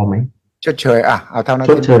านี้พอไหมชดเชยเอาเท่านั้น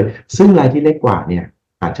ชดเชยซึ่งรายที่เล็กกว่าเนี่ย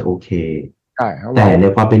อาจจะโอเคแต่ใน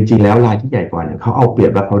ความเป็นจริงแล้วรายที่ใหญ่กว่าเนี่ยเขาเอาเปรีย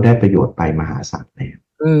บแล้วเขาได้ประโยชน์ไปมหาศาลแล้ว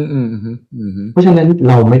เพราะฉะนั้น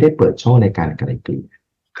เราไม่ได้เปิดช่องในการไกล่เกลี่ย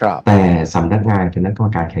แต่สำนักงานคณะกรรม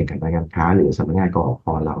การแข่งขันการค้าหรือสำนักงานกอค.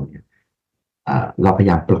เราเนี่ยเราพยา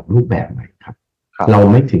ยามปรับรูปแบบใหม่ครับเรา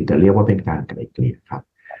ไม่ถึงกับเรียกว่าเป็นการไกล่เกลี่ยครับ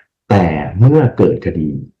แต่เมื่อเกิดคดี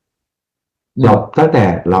เราตั้งแต่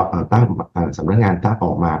เราตั้งสำนักงานตั้งอ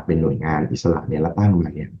อกมาเป็นหน่วยงานอิสระเนี่ยเราตั้งมา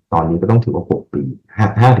เนี่ยตอนนี้ก็ต้องถือว่า6 ปี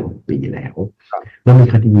5 ถึง 6 ปีแล้วเรามี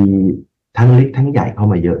คดีทั้งเล็กทั้งใหญ่เข้า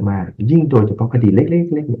มาเยอะมากยิ่งโดยเฉพาะคดีเล็ก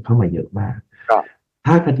ๆเนี่ยเข้ามาเยอะมาก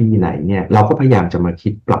ถ้าคดีไหนเนี่ยเราก็พยายามจะมาคิ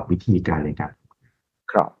ดปรับวิธีการในการ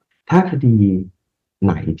ถ้าคดีไ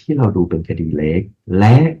หนที่เราดูเป็นคดีเล็กแล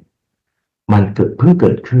ะมันเพิ่งเ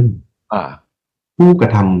กิดขึ้น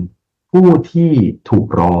ผู้ที่ถูก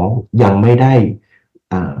ร้องยังไม่ได้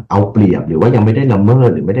เอาเปรียบหรือว่ายังไม่ได้ละเมิด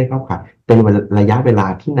หรือไม่ได้เข้าข่ายเป็นระยะเวลา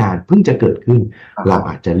ที่นานเพิ่งจะเกิดขึ้นเราอ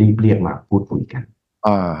าจจะรีบเรียกมาพูดคุยกัน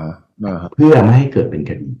เพื่อไม่ให้เกิดเป็น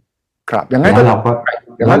คดีครับอย่างนั้นเรา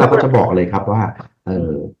ก็จะบอกเลยครับว่า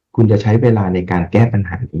คุณจะใช้เวลาในการแก้ปัญ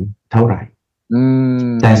หานี้เท่าไหร่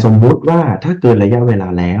แต่สมมุติว่าถ้าเกินระยะเวลา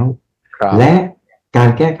แล้วและการ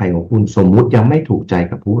แก้ไขของคุณสมมุติยังไม่ถูกใจ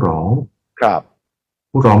กับผู้ร้อง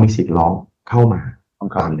ผู้ร้องมีสิทธิ์ร้องเข้ามา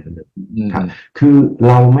ตามเดิมครับคือ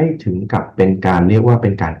เราไม่ถึงกับเป็นการเรียกว่าเป็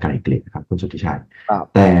นการไกล่เกลี่ยครับคุณสุทธิชัย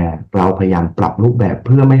แต่เราพยายามปรับรูปแบบเ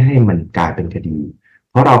พื่อไม่ให้มันกลายเป็นคดี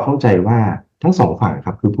เพราะเราเข้าใจว่าทั้งสองฝั่งค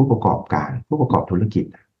รับคือผู้ประกอบการผู้ประกอบธุรกิจ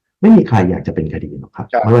ไม่มีใครอยากจะเป็นคดีหรอกครับ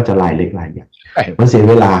ไม่ว่าจะรายเล็กรายใหญ่มันเสีย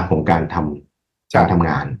เวลาของการทำง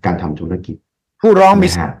านการทำธุรกิจผู้ร้องมี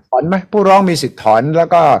สิทธิ์ถอนไหมผู้ร้องมีสิทธิ์ถอนแล้ว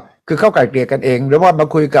ก็คือเข้าไกล่เกลี่ยกันเองหรือว่ามา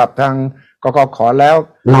คุยกับทางกกข.แล้ว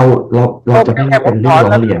เราจะไม่เป็นเรื่อง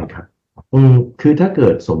ร้องเรียนครับ คือถ้าเกิ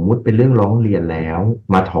ดสมมุติเป็นเรื่องร้องเรียนแล้ว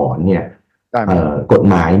มาถอนเนี่ย ได้ไหม กฎ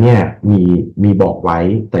หมายเนี่ยมีบอกไว้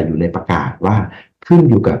แต่อยู่ในประกาศว่าขึ้น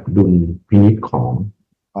อยู่กับดุลพินิจของ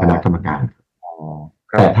คณะกรรมการ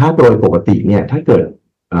แต่ถ้าโดยปกติเนี่ยถ้าเกิด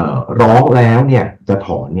ร้องแล้วเนี่ยจะถ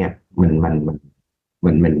อนเนี่ยมั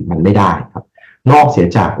นไม่ได้ครับนอกเสีย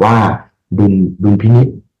จากว่าดุลพินิจ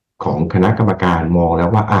ของคณะกรรมการมองแล้ว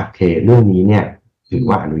ว่าโอเคเรื่องนี้เนี่ยถือ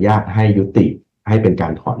ว่าอนุญาตให้ยุติให้เป็นกา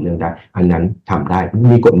รถอนเรื่องได้อันนั้นทำได้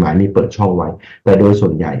มีกฎหมายมีเปิดช่องไว้แต่โดยส่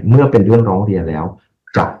วนใหญ่เมื่อเป็นเรื่องร้องเรียนแล้ว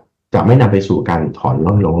จะไม่นำไปสู่การถอน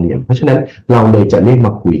ร้องเรียนเพราะฉะนั้นเราเลยจะเรียกม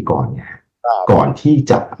าคุยก่อนไงก่อนที่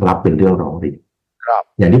จะรับเป็นเรื่องร้องเรียน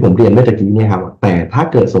อย่างที่ผมเรียนเมื่อกี้เนี่ยครับแต่ถ้า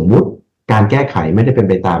เกิดสมมุติการแก้ไขไม่ได้เป็น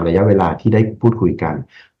ไปตามระยะเวลาที่ได้พูดคุยกัน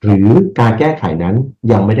หรือการแก้ไขนั้น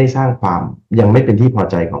ยังไม่ได้สร้างความยังไม่เป็นที่พอ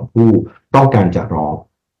ใจของผู้ต้องการจะร้อง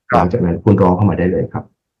หลังจากนั้นคุณร้องเข้ามาได้เลยครับ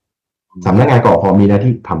สำนักงานกพ.มีหน้า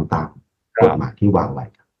ที่ทำตามกฎหมายที่วางไว้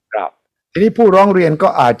ครับทีนี้ผู้ร้องเรียนก็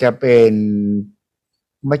อาจจะเป็น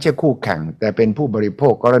ไม่ใช่คู่แข่งแต่เป็นผู้บริโภ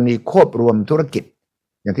คกรณีควบรวมธุรกิจ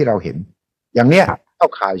อย่างที่เราเห็นอย่างเนี้ยเข้า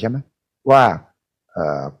ข่ายใช่ไหมว่า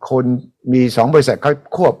คนมี2 บริษัทเขา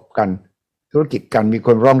ควบกันธุรกิจกันมีค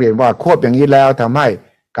นร้องเรียนว่าควบอย่างนี้แล้วทำให้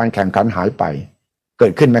การแข่งขันหายไปเกิ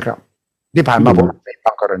ดขึ้นไหมครับที่ผ่านมาผมเป็นบ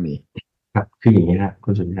างกรณีครับคืออย่างนี้ครับคุ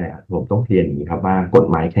ณสุนทรผมต้องเรียนอย่างนี้ครับว่ากฎ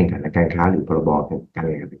หมายแข่งขันและการค้าหรือพรบการแ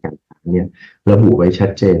ข่งขันและการค้าเนี่ยระบุไว้ชั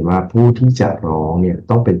ดเจนว่าผู้ที่จะร้องเนี่ย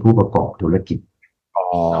ต้องเป็นผู้ประกอบธุรกิจ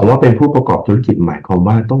คำว่าเป็นผู้ประกอบธุรกิจหมายความ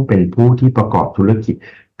ว่าต้องเป็นผู้ที่ประกอบธุรกิจ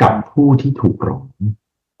กับผู้ที่ถูกร้อง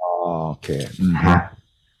โอเคฮะ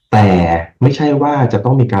แต่ไม่ใช่ว่าจะต้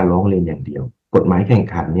องมีการร้องเรียนอย่างเดียวกฎหมายแข่ง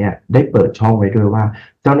ขันเนี่ยได้เปิดช่องไว้ด้วยว่า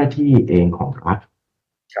เจ้าหน้าที่เองของรัฐ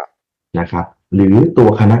นะครับหรือตัว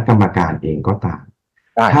คณะกรรมการเองก็ตาม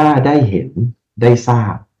ถ้าได้เห็นได้ทรา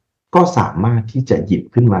บก็สามารถที่จะหยิบ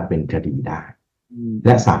ขึ้นมาเป็นคดีได้แล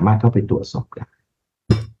ะสามารถเข้าไปตรวจสอบได้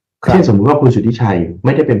เช่นสมมติว่าคุณสุทธิชัยไ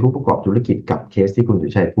ม่ได้เป็นผู้ประกอบธุรกิจกับเคสที่คุณสุท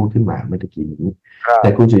ธิชัยพูดขึ้นมาเมื่อกี้นี้แต่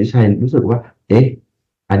คุณสุทธิชัยรู้สึกว่า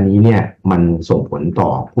อันนี้เนี่ยมันส่งผลต่อ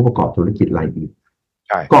ผู้ประกอบธุรกิจรายอื่น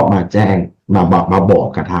ก็มาแจ้งมาบอก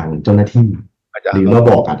กับทางเจ้าหน้าที่หรือมา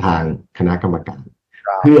บอกกับทางคณะกรรมการ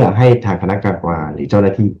เพื่อให้ทางคณะกรรมการหรือเจ้าหน้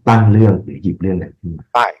าที่ตั้งเรื่องหรือหยิบเรื่องนั้นขึ้นมา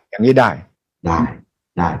ได้อย่างนี้ได้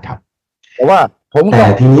ครับแต่ว่าแต่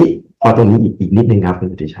ทีนี้พอตรงนี้อีกนิดนึงครับคุณ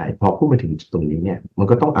สุทธิชัยพอพูดมาถึงตรงนี้เนี่ยมัน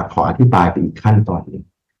ก็ต้องขออธิบายไปอีกขั้นตอนนึง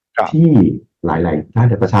ที่หลายๆท่า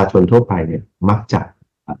นประชาชนทั่วไปเนี่ยมักจะ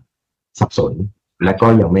สับสนและก็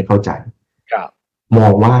ยังไม่เข้าใจมอ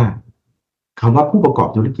งว่าคำว่าผู้ประกอบ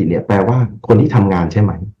ธุรกิจเนี่ยแปลว่าคนที่ทำงานใช่ไห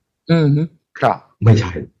มครับไม่ใ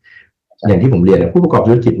ช่อย่างที่ผมเรียนนะผู้ประกอบ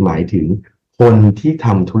ธุรกิจหมายถึงคนที่ท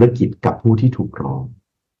ำธุรกิจกับผู้ที่ถูกร้อง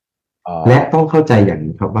และต้องเข้าใจอย่าง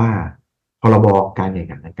นี้ครับว่าพรบการแข่ง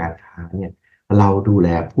ขันและการค้าเนี่ยเราดูแล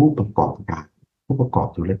ผู้ประกอบการผู้ประกอบ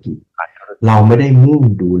ธุรกิจเราไม่ได้มุ่ง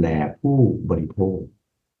ดูแลผู้บริโภค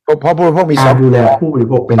เพราะผู้บริโภคมีการดูแลผู้บริ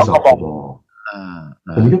โภคเป็นสคบ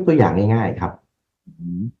ผมยกตัวอย่างง่ายๆครับ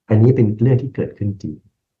อันนี้เป็นเรื่องที่เกิดขึ้นจริง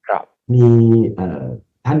มี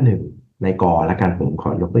ท่านหนึ่งในกอและกันผมขอ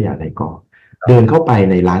ยกตัวอย่างในกอเดินเข้าไป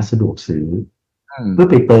ในร้านสะดวกซื้อเพื่อ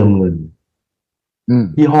ไปเติมเงิน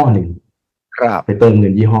ยี่ห้อหนึ่งไปเติมเงิ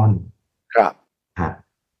นยี่ห้อหนึ่ง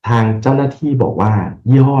ทางเจ้าหน้าที่บอกว่า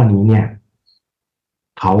ยี่ห้อนี้เนี่ย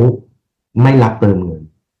เขาไม่รับเติมเงิน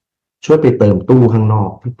ช่วยไปเติมตู้ข้างนอก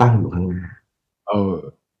ที่ตั้งอยู่ข้างหน้า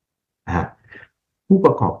ผู้ป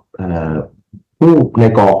ระกอบผู้ใน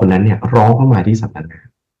กอคนนั้นเนี่ยร้องเข้ามาที่สำนักงาน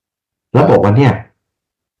แล้วบอกว่าเนี่ย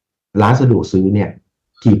ร้านสะดวกซื้อเนี่ย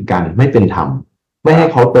กีดกันไม่เป็นธรรมไม่ให้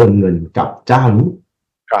เขาเติมเงินกับเจ้านี้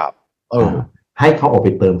ให้เขาออกไป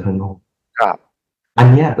เติมข้างนอกอัน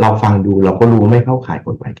เนี้ยเราฟังดูเราก็รู้ว่าไม่เข้าข่ายก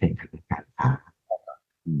ฎหมายแข่งขันการค้า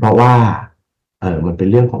เพราะว่ามันเป็น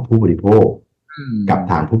เรื่องของผู้บริโภคกับ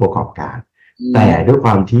ทางผู้ประกอบการแต่ด้วยคว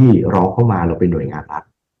ามที่ร้องเข้ามาเราเป็นหน่วยงานรัฐ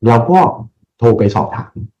เราก็โทรไปสอบถา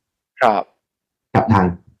มกับทาง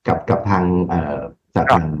จากท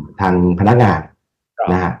างพนักงาน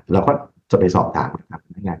นะฮะเราก็จะไปสอบถามกับพ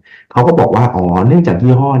นักงานเขาก็บอกว่าเนื่องจาก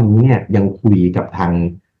ยี่ห้อนี้เนี่ยยังคุยกับท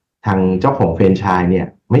างเจ้าของแฟรนไชส์เนี่ย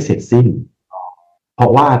ไม่เสร็จสิ้นเพรา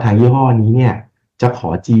ะว่าทางยี่ห้อนี้เนี่ยจะขอ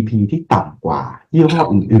GP ที่ต่ำกว่ายี่ห้อ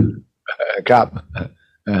อื่นๆครับ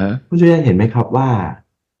ผู้ช่วยเห็นไหมครับว่า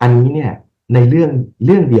อันนี้เนี่ยในเรื่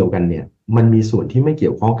องเดียวกันเนี่ยมันมีส่วนที่ไม่เกี่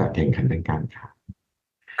ยวข้องกับแข่งขันทางการค้า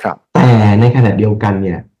แต่ในขณะเดียวกันเ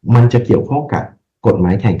นี่ยมันจะเกี่ยวข้องกับกฎหม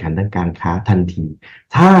ายแข่งขันทางการค้าทันที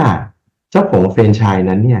ถ้าเจ้าของแฟรนไชส์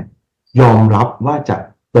นั้นเนี่ยยอมรับว่าจะ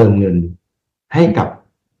เติมเงินให้กับ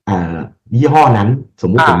ยี่ห้อนั้นสม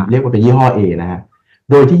มุติผมเรียกว่าเป็นยี่ห้อ A นะฮะ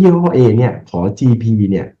โดยที่ยี่ห้อ A เนี่ยขอ GP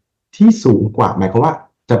เนี่ย ที่สูงกว่าหมายความว่า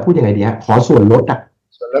จะพูดยังไงดีฮะขอส่วนลด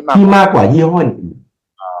ที่มากกว่ายี่ห้ออื่น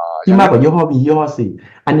ที่มากกว่ายี่ห้อ B ยี่ห้อ C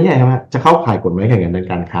อันนี้ฮะจะเข้าข่ายกฎหมายแข่งขันทาง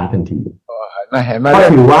การค้าทันทีก็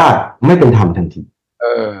ถือว่าไม่เป็นธรรมทันที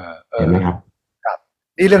เห็นไหมครับครับ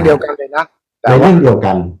นี่เรื่องเดียวกันเลยนะในเรื่องเดียว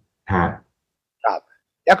กันฮะครับ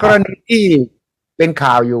และกรณีที่เป็น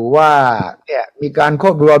ข่าวอยู่ว่าเนี่ยมีการค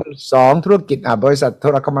วบรวม2ธุรกิจบริษัทโท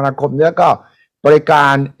รคมนาคมแล้วก็บริกา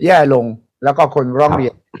รแย่ลงแล้วก็คนร้องเรี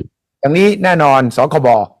ยนอย่างนี้แน่นอนสคบ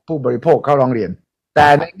ผู้บริโภคเขาร้องเรียนแต่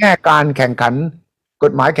ในแง่การแข่งขันก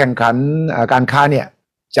ฎหมายแข่งขันการค้าเนี่ย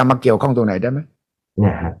จะมาเกี่ยวข้องตรงไหนได้ไหมเ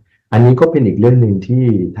นี่ยฮะอันนี้ก็เป็นอีกเรื่องหนึ่งที่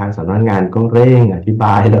ทางสำนักงานก็เร่งอธิบ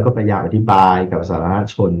ายแล้วก็พยายามอธิบายกับสาธารณ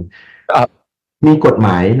ชนมีกฎหม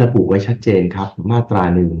ายระบุไว้ชัดเจนครับมาตรา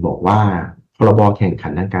หนึ่งบอกว่าพรบแข่งขั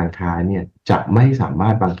นทางการค้าเนี่ยจะไม่สามา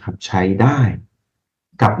รถบังคับใช้ได้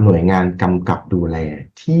กับหน่วยงานกำกับดูแล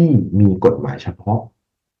ที่มีกฎหมายเฉพาะ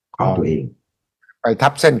ของตัวเองไปทั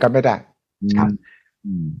บเส้นกันไม่ได้ครับ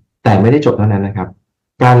แต่ไม่ได้จบเท่านั้นนะครับ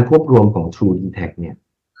การควบรวมของ True d t a c เนี่ย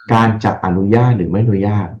การจะอนุญาตหรือไม่อนุญ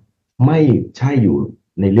าตไม่ใช่อยู่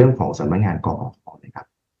ในเรื่องของสำนักงานกอขนะครับ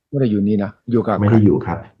ไม่ได้อยู่นี่นะอยู่กับไม่ได้อยู่ค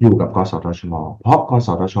รับอยู่กับกสทช.เพราะกส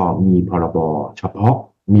ทช.มีพรบเฉพาะ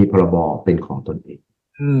มีพรบเป็นของตนเอง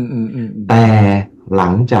แต่หลั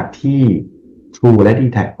งจากที่ True และ d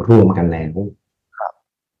t a c รวมกันแล้ว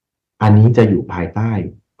อันนี้จะอยู่ภายใต้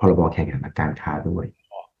พรบแข่งขันทางการค้าด้วย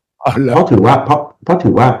เพราะถือว่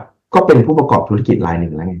าก็เป็นผู้ประกอบธุรกิจรายหนึ่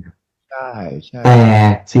งแล้วไงครับใช่แต่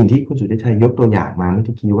สิ่งที่คุณสุทธิชัยยกตัวอย่างมาเมื่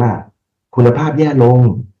อกี้ว่าคุณภาพแย่ลง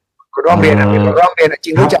คนร้องเรียนคนร้องเรียนจ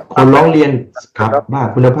ริงรู้จักคนร้องเรียนครับว่า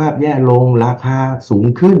คุณภาพแย่ลงราคาสูง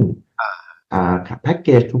ขึ้นแพ็กเก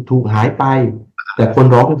จถูกๆหายไปแต่คน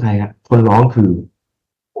ร้องคือใครครับคนร้องคือ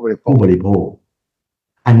ผู้บริโภค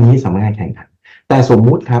อันนี้สำนักงานแข่งขันแต่สม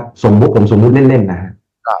มุติครับผมสมมุติเล่นๆนะฮะ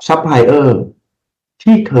ซัพพลายเออร์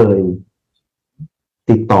ที่เคย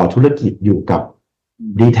ติดต่อธุรกิจอยู่กับ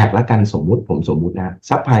d t แทและกันสมมุตินะ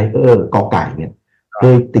ซัพพลายเออร์กอไก่เนี่ยเค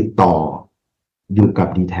ยติดต่ออยู่กับ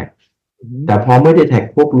d t แทแต่พอไม่ได้แท็ก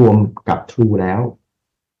ควบรวมกับ True แล้ว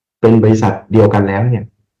เป็นบริษัทเดียวกันแล้วเนี่ย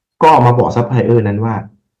ก็มาบอกซัพพลายเออร์นั้นว่า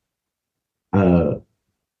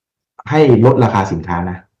ให้ลดราคาสินค้า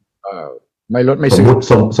นะไม่ลดไม่ซื้อ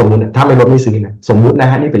สมมุติถ้าไม่ลดไม่ซื้อนะสมมุตินะ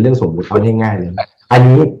ฮะนี่เป็นเรื่องสมมุติเอาง่ายๆเลยอัน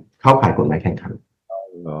นี้เข้าข่ายกฎหมายแข่งขัน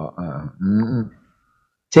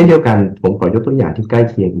เช่นเดียวกันผมขอยกตัวอย่างที่ใกล้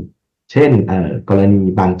เคียงเช่นกรณี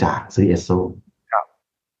บางจากซื้อเอสโซ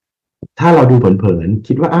ถ้าเราดูเผินๆ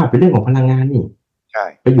คิดว่าเป็นเรื่องของพลังงานนี่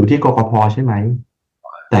ไปอยู่ที่กกพ.ใช่ไหม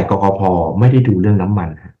แต่กกพ.ไม่ได้ดูเรื่องน้ำมัน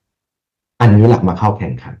ฮะอันนี้หลักมาเข้าแข่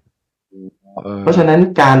งขันเพราะฉะนั้น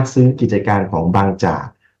การซื้อกิจการของบางจาก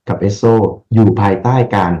กับเอสโซอยู่ภายใต้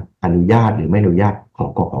การอนุญาตหรือไม่อนุญาตของ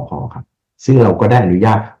กกพ.ครับซึ่งเราก็ได้อนุญ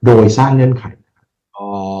าตโดยสร้างเงื่อนไข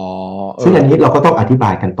ซึ่งอันนี้เราก็ต้องอธิบา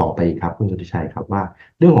ยกันต่อไปครับคุณสุทธิชัยครับว่า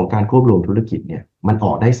เรื่องของการควบรวมธุรกิจเนี่ยมันอ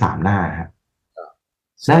อกได้3หน้าฮะ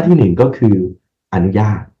หน้าที่1ก็คืออนุญ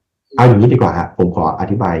าตเอาอย่างนี้ดีกว่าฮะผมขออ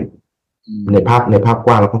ธิบายในภาพก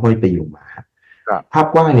ว้างแล้วค่อยๆตีลงมาภาพ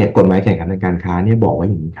กว้างเนี่ยกฎหมายแข่งขันทางการค้าเนี่ยบอกไว้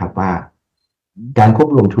อย่างนี้ครับว่าการควบ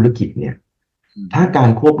รวมธุรกิจเนี่ยถ้าการ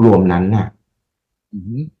ควบรวมนั้นน่ะ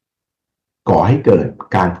ก่อให้เกิด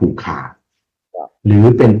การผูกขาดหรือ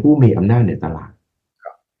เป็นผู้มีอำนาจในตลาด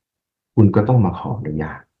คุณก็ต้องมาขออนุญ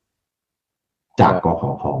าตจากกข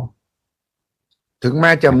ค.ถึงแ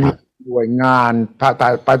ม้จะมีหน่วยงานภ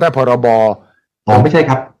ายใต้พรบไม่ใช่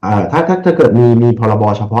ครับถ้าเกิดมีพรบ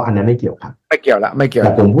เฉพาะอันนั้นไม่เกี่ยวครับไม่เกี่ยวแ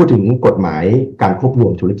ต่ผมพูดถึงกฎหมายการควบรว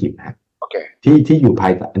มธุรกิจนะที่อยู่ภา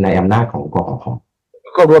ยในอำนาจของกขค.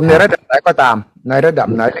ควบรวมในระดับไหนก็ตามในระดับ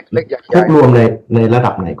ไหนเล็กๆใหญ่ๆควบรวมในระ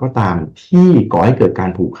ดับไหนก็ตามที่ก่อให้เกิดการ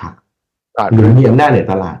ผูกขาดหรือมีอำนาจใน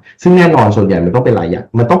ตลาดซึ่งแน่นอนส่วนใหญ่มันต้องเป็นรายให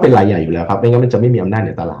ญ่อยู่แล้วครับไม่งั้นมันจะไม่มีอำนาจใ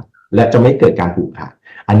นตลาดและจะไม่เกิดการผูกขาด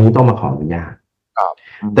อันนี้ต้องมาขออนุญาต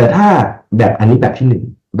แต่ถ้าแบบอันนี้แบบที่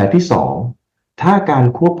1แบบที่2ถ้าการ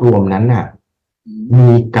ควบรวมนั้นน่ะมี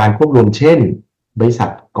การควบรวมเช่นบริษัท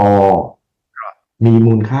กมี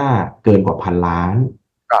มูลค่าเกินกว่า1,000 ล้าน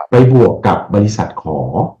ไปบวกกับบริษัทขอ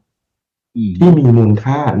ที่มีมูล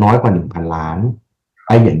ค่าน้อยกว่า 1,000 ล้านไ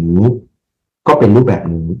อ้อย่างนี้ก็เป็นรูปแบบ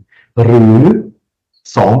นี้หรือ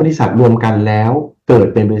2บริษัทรวมกันแล้วเกิด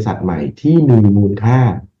เป็นบริษัทใหม่ที่มีมูลค่า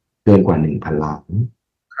เกินกว่า 1,000 ล้าน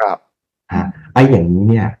ครับไอ้อย่างนี้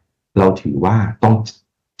เนี่ยเราถือว่าต้อง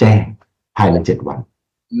แจ้งภายใน7 วัน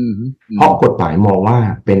เพราะกฎหมายมองว่า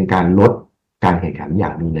เป็นการลดการแข่งขันอย่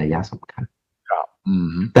างมีนัยสำคัญครับ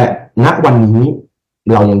แต่ณวันนี้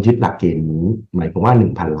เรายังยึดหลักเกณฑ์นี้หมายถึงว่า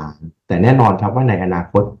 1,000 ล้านแต่แน่นอนครับว่าในอนา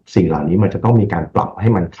คตสิ่งเหล่านี้มันจะต้องมีการปรับให้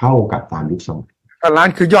มันเข้ากับตามยุคสมัย1,000 ล้าน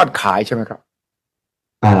คือยอดขายใช่ไหมครับ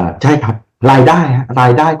ใช่ครับรายไ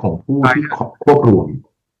ด้ของผู้ที่ควบรวม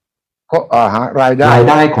ก็ราย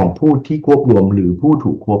ได้ของผู้ที่ควบรวมหรือผู้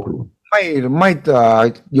ถูกควบรวมไม่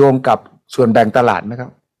โยงกับส่วนแบ่งตลาดไหมครับ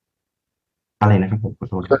อะไรนะครับผมขอ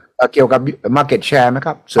โทษเกี่ยวกับ market share ไหมค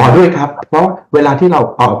รับด้วยครับเพราะเวลาที่เรา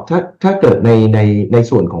ถ้าเกิดใน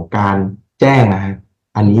ส่วนของการแจ้งนะฮะ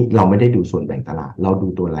อันนี้เราไม่ได้ดูส่วนแบ่งตลาดเราดู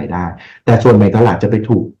ตัวรายได้แต่ส่วนแบ่งตลาดจะไป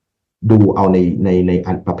ถูกดูเอาใน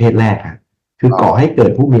อันประเภทแรกครับคือก่อให้เกิ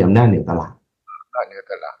ดผู้มีอำนาจเหนือตลาด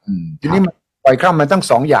ทีนี้มันปล่อยข้ามมันตั้ง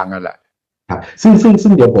2อย่างนั่นแหละครับซึ่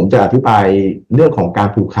งเดี๋ยวผมจะอธิบายเรื่องของการ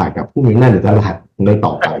ผูกขาดกับผู้มีอำนาจเหนือตลาดในต่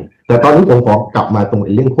อไปแต่ตอนนี้ผมขอกลับมาตรง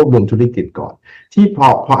เรื่องควบรวมธุรกิจก่อนที่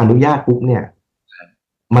พออนุญาตปุ๊บเนี่ย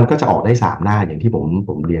มันก็จะออกได้3หน้าอย่างที่ผ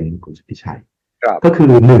มเรียนคุณสุทธิชัยก็คือ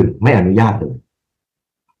1ไม่อนุญาตเลย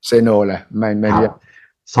เซโนเลยไม่เรียก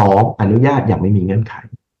2อนุญาตอย่างไม่มีเงื่อนไข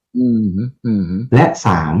และ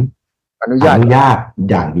3อนุญาต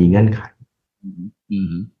อย่างมีเงื่อนไข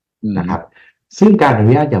นะครับซึ่งการอ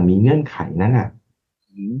นุญาตอย่างมีเงื่อนไขนั้นน่ะ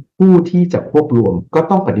ผู้ที่จะควบรวมก็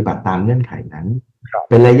ต้องปฏิบัติตามเงื่อนไขนั้น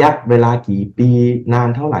เป็นระยะเวลากี่ปีนาน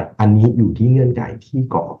เท่าไหร่อันนี้อยู่ที่เงื่อนไขที่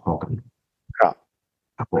กกพ.กำหนดครั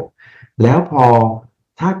บผมแล้วพอ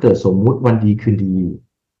ถ้าเกิดสมมุติวันดีคืนดี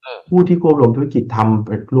ผู้ที่ควบรวมธุรกิจท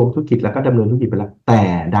ำรวมธุรกิจแล้วก็ดำเนินธุรกิจไปแล้วแต่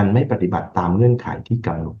ดันไม่ปฏิบัติตามเงื่อนไขที่ก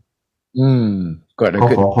ำหนดเกิดอะไร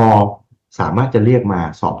ขึ้นกกพ.สามารถจะเรียกมา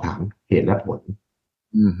สอบถามเหตุและผล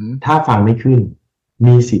ถ้าฟังไม่ขึ้น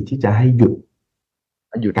มีสิทธิ์ที่จะให้หยุด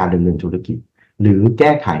การดำเนินธุรกิจหรือแ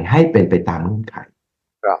ก้ไขให้เป็นไปตามเงื่อนไข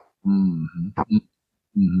ครับ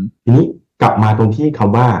ทีนี้กลับมาตรงที่ค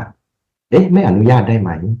ำว่าไม่อนุญาตได้ไห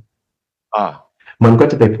มมันก็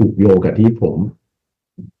จะไปผูกโยงกับที่ผม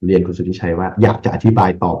เรียนคุณสุทธิชัยว่าอยากจะอธิบาย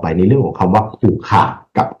ต่อไปในเรื่องของคำว่าผูกขาด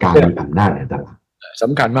กับการมีอำนาจเหนือตลาดส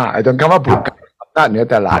ำคัญมากไอ้ตรงคำว่าผูกขาดอำนาจเหนือ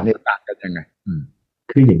ตลาดนี่ต่างกันยังไง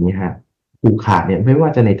คืออย่างนี้ฮะผูกขาดเนี่ยไม่ว่า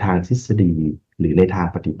จะในทางทฤษฎีหรือในทาง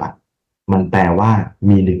ปฏิบัติมันแปลว่า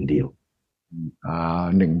มีหนึ่งเดียว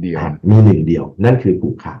หนึ่งเดียวมีหนึ่งเดียวนั่นคือผู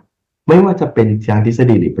กขาดไม่ว่าจะเป็นทางทฤษ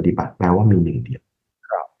ฎีหรือปฏิบัติแปลว่ามีหนึ่งเดียว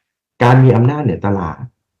การมีอำนาจเหนือตลาด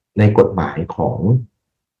ในกฎหมายของ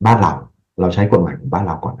บ้านเราใช้กฎหมายของบ้านเ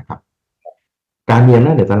ราก่อนนะครับการมีอำน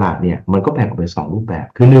าจเหนือตลาดเนี่ยมันก็แบ่งออกเป็น2รูปแบบ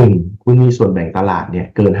คือ1คุณมีส่วนแบ่งตลาดเนี่ย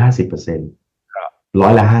เกิน 50%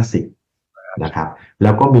 50%นะครับแ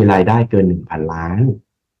ล้วก็มีรายได้เกิน 1,000 ล้าน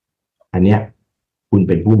อันเนี้ยคุณเ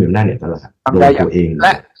ป็นผู้มีอำนาจเหนือตลาดโดยตัวเองแล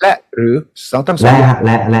ะหรือทั้งสองแ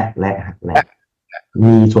ละ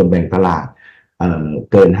มีส่วนแบ่งตลาด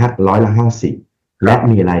เกิน50%และ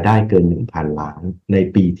มีรายได้เกิน 1,000 ล้านใน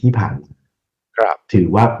ปีที่ผ่านมาถือ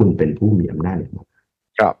ว่าคุณเป็นผู้มีอำนาจเหนือตลา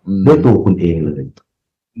ดด้วยตัวคุณเองเลย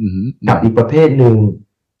กับอีกประเภทหนึ่ง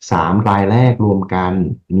3รายแรกรวมกัน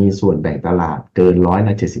มีส่วนแบ่งตลาดเกิน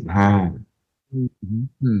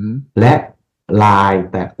75%และรา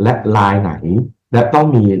ยไหนและต้อง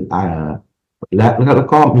มีแล้ว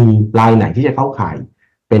ก็มีรายไหนที่จะเข้าข่าย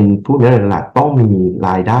เป็นผู้มีอำนาจในตลาดต้องมีร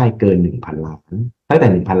ายได้เกิน 1,000 ล้านตั้งแต่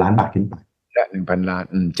 1,000 ล้านบาทขึ้นไปและ 1,000 ล้าน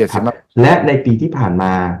70และในปีที่ผ่านม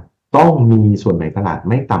าต้องมีส่วนแบ่งตลาด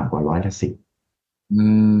ไม่ต่ำกว่า10%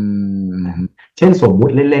เช่นสมมุ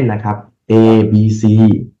ติเล่นๆนะครับ A B C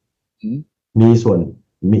มีส่วน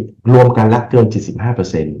รวมกันละเกิน 75%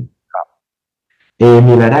 ครับ A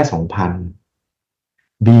มีรายได้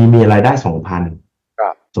 2,000 B มีรายได้ 2,000 ครั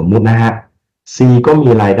บสมมุตินะฮะ C ก็มี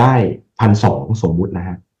รายได้ 1,200 สมมุตินะฮ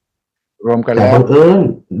ะรวมกันแต่บังเอิญ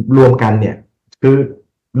รวมกันเนี่ยคือ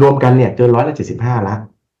รวมกันเนี่ยเกิน175ละ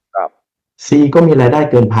ครับ C ก็มีรายได้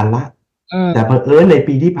เกิน 1,000 ละแต่บังเอิญใน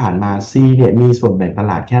ปีที่ผ่านมา C เนี่ยมีส่วนแบ่งต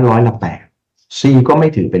ลาดแค่8%C ก็ไม่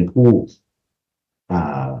ถือเป็นผู้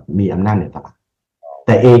มีอำนาจเหนือตลาดแ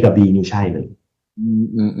ต่ A กับ B นี่ใช่เลย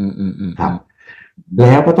ครับแ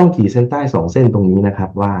ล้วก็ต้องขีดเส้นใต้2เส้นตรงนี้นะครับ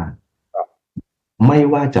ว่าไม่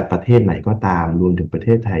ว่าจะประเทศไหนก็ตามรวมถึงประเท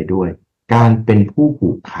ศไทยด้วยการเป็นผู้ผู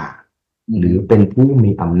กขาดหรือเป็นผู้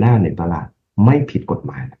มีอำนาจในตลาดไม่ผิดกฎห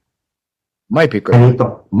มายไม่ผิดกฎหมายอันนี้ต้อ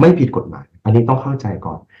งไม่ผิดกฎหมายอันนี้ต้องเข้าใจ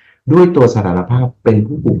ก่อนด้วยตัวสถานภาพเป็น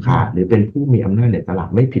ผู้ผูกขาดหรือเป็นผู้มีอำนาจในตลาด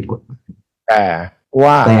ไม่ผิดกฎหมาย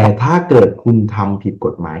แต่ถ้าเกิดคุณทำผิดก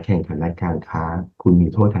ฎหมายแข่งขันในการค้าคุณมี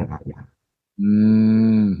โทษทางอาญา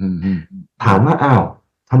ถามว่าอ้าว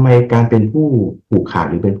ทำไมการเป็นผู้ผูกขาด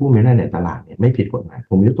หรือเป็นผู้มีอำนาจในตลาดเนี่ยไม่ผิดกฎหมาย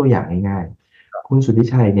ผมยกตัวอย่างง่ายๆคุณสุทธิ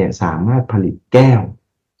ชัยเนี่ยสามารถผลิตแก้ว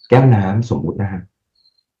น้ำสมมุตินะฮะ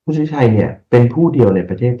คุณสุทธิชัยเนี่ยเป็นผู้เดียวใน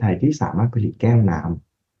ประเทศไทยที่สามารถผลิตแก้วน้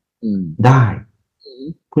ำได้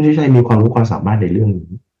คุณสุทธิชัยมีความรู้ความสามารถในเรื่องนี้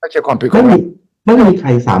ไม่ใช่ความผิดกฎหมายไม่มีใคร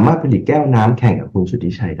สามารถผลิตแก้วน้ำแข่งกับคุณสุท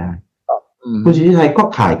ธิชัยได้คุณสุทธิชัยก็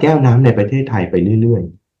ขายแก้วน้ำในประเทศไทยไปเรื่อย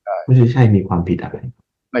ๆคุณสุทธิชัยมีความผิดอะไร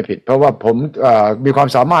ไม่ผิดเพราะว่าผมมีความ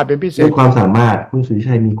สามารถเป็นพิเศษมีความสามารถคุณสุทธิ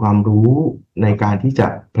ชัยมีความรู้ในการที่จะ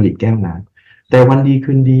ผลิตแก้วน้ำแต่วันดี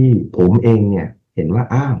คืนดีผมเองเนี่ยเห็นว่า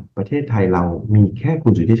อ้าวประเทศไทยเรามีแค่คุ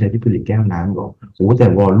ณสุทธิชัยที่ผลิตแก้วน้ำหรอโอ้แต่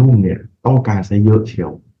วอลลุ่มเนี่ยต้องการซะเยอะเชีย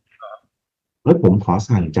วแล้วผมขอ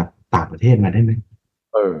สั่งจากต่างประเทศมาได้ไหม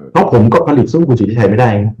เพราะผมก็ผลิตสู้คุณสุทธิชัยไม่ได้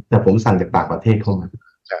นะแต่ผมสั่งจากต่างประเทศเข้ามา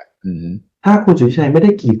ถ้าคุณสุทธิชัยไม่ได้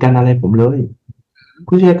กีดกันอะไรผมเลย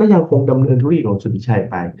คุณสุทธิชัยก็ยังคงดำเนินธุรกิจของสุทธิชัย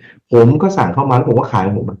ไปผมก็สั่งเข้ามาแล้วผมก็ขาย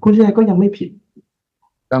ผมคุณสุทธิชัยก็ยังไม่ผิด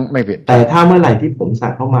ต้องไม่ผิดแต่ถ้าเมื่อไหร่ที่ผมสั่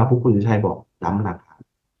งเข้ามาพวกคุณสุทธิชัยบอกดั้มรา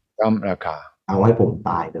คาเอาไว้ผม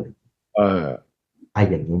ตายเลยไอ้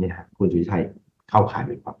อย่างนี้เนี่ยคุณสุทธิชัยเข้าข่ายเ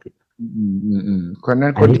ป็นความผิดคนนั้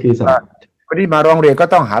นคนที่มาร้องเรียนก็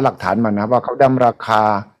ต้องหาหลักฐานมานะว่าเขาดั้มราคา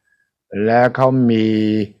และเขามี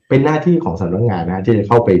เป็นหน้าที่ของสำนักงานนะที่จะ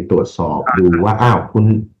เข้าไปตรวจสอบดูว่าอ้าวคุณ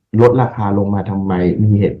ลดราคาลงมาทำไม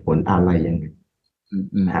มีเหตุผลอะไรยังไง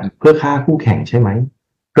เพื่อค่าคู่แข่งใช่ไหม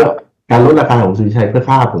เพื่อการลดราคาของสุทธิชัยเพื่อ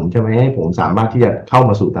ค่าผมใช่ไหมให้ผมสามารถที่จะเข้า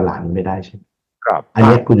มาสู่ตลาดนี้ไม่ได้ใช่ไหมครับอัน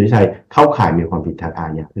นี้คุณสุทธิชัยเข้าข่ายมีความผิดทางอา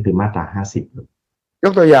ญาก็คือมาตรา50ย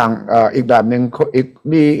กตัวอย่างอีกแบบหนึ่งอีก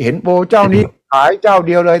มีเห็นโปรเจ้านี้ขายเจ้าเ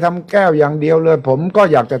ดียวเลยทำแก้วอย่างเดียวเลยผมก็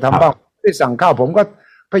อยากจะทำบ้างที่สั่งข้าวผมก็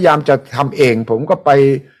พยายามจะทำเองผมก็ไป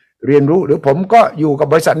เรียนรู้หรือผมก็อยู่กับ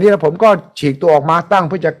บริษัทนี้แล้วผมก็ฉีกตัวออกมาตั้งเ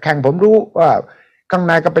พื่อจะแข่งผมรู้ว่าข้างใ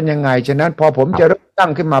นก็เป็นยังไงฉะนั้นพอผมจะตั้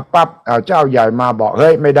งขึ้นมาปั๊บเจ้าใหญ่มาบอกเฮ้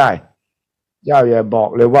ยไม่ได้เจ้าใหญ่บอก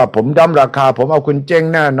เลยว่าผมดั้มราคาผมเอาคุณเจ๊ง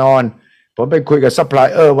แน่นอนผมไปคุยกับซัพพลาย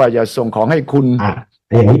เออร์ว่าอย่าส่งของให้คุณ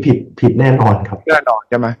อย่างนี้ผิดแน่นอนครับแน่นอน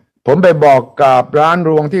ใช่ไหมผมไปบอกกับร้าน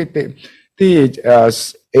รวงที่เ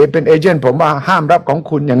ป็นเอเจนต์ผมว่าห้ามรับของ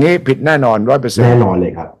คุณอย่างนี้ผิดแน่นอน100%แน่นอนเล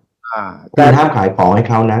ยครับคุณห้ามขายของให้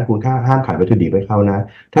เขานะคุณห้ามขายวัตถุดิบให้เขานะ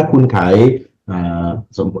ถ้าคุณขาย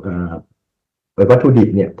วัตถุดิบ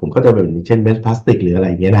เนี่ยผมก็จะเป็นเช่นเม็ดพลาสติกหรืออะไร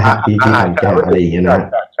อย่างเงี้ยนะฮะที่ทำแก้วอะไรอย่างเงี้ยนะ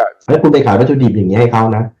ถ้าคุณไปขายวัตถุดิบอย่างเงี้ยให้เขา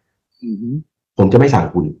นะผมจะไม่สั่ง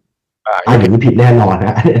คุณอย่างนี้ผิดแน่นอนน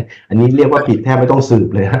ะอันนี้เรียกว่าผิดแทบไม่ต้องสืบ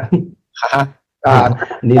เลยฮะ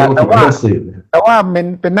นี่เราผิดไม่ต้องสืบแต่ว่า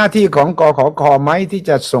เป็นหน้าที่ของกขค.ไหมที่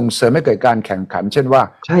จะส่งเสริมให้เกิดการแข่งขันเช่นว่า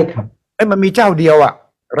ใช่ครับมันมีเจ้าเดียวอ่ะ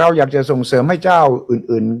เราอยากจะส่งเสริมให้เจ้า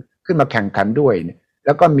อื่นๆขึ้นมาแข่งขันด้วยแ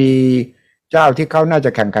ล้วก็มีเจ้าที่เขาน่าจะ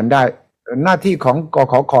แข่งขันได้หน้าที่ของก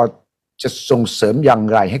ขค.จะส่งเสริมอย่าง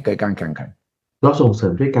ไรให้เกิดการแข่งขันเราส่งเสริ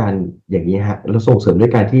มด้วยการอย่างนี้ฮะเราส่งเสริมด้ว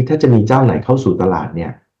ยการที่ถ้าจะมีเจ้าไหนเข้าสู่ตลาดเนี่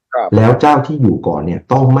ยแล้วเจ้าที่อยู่ก่อนเนี่ย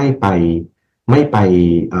ต้องไม่ไป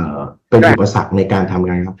เป็นอุปสรรคในการทำ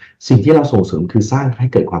งานครับสิ่งที่เราส่งเสริมคือสร้างให้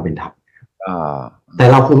เกิดความเป็นธรรมแต่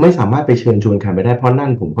เราคงไม่สามารถไปเชิญชวนใครไปได้เพราะนั่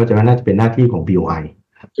นผมเข้าใจว่าน่าจะเป็นหน้าที่ของ BOI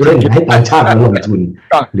เช่นให้ต่างชาติมาลงทุน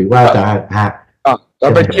หรือว่าจะเร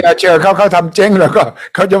าไปเชิญเขาทำเจ๊งแล้วก็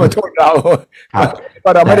เขาจะมาโทษเราเพรา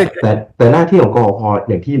ะเราไม่ได้แต่หน้าที่ของกข.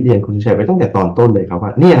อย่างที่เรียนคุณชัยไปตั้งแต่ตอนต้นเลยครับว่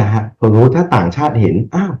าเนี่ยนะฮะผมรู้ถ้าต่างชาติเห็น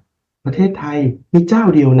อ้าวประเทศไทยมีเจ้า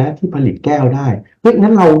เดียวนะที่ผลิตแก้วได้เพราะ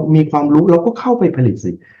งั้นเรามีความรู้เราก็เข้าไปผลิต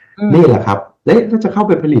สินี่แหละครับแล้วถ้าจะเข้าไ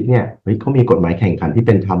ปผลิตเนี่ยเขามีกฎหมายแข่งขันที่เ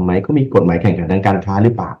ป็นธรรมไหมเขามีกฎหมายแข่งขันทางการค้าห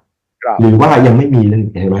รือเปล่าหรือว่ายังไม่มีเลย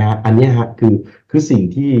เห็นไหมฮะอันนี้ฮะคือสิ่ง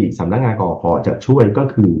ที่สำนักงานกข.จะช่วยก็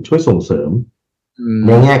คือช่วยส่งเสริมใ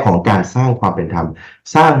นแง่ของการสร้างความเป็นธรรม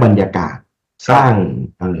สร้างบรรยากาศสร้าง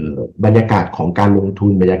บรรยากาศของการลงทุ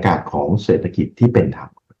นบรรยากาศของเศรษฐกิจที่เป็นธรรม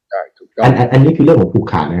อันนี้คือเรื่องของผูก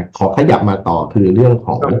ขาดนะขอขยับมาต่อคือเรื่องข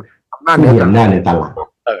องผู้มีอำนาจในตลาด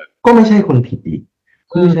ก็ไม่ใช่คนผิดอีก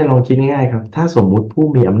คุณผู้ชมลองคิดง่ายๆครับถ้าสมมุติผู้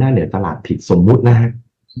มีอำนาจเหนือตลาดผิดสมมุตินะฮะ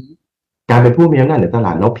การเป็นผู้มีอำนาจเหนือตล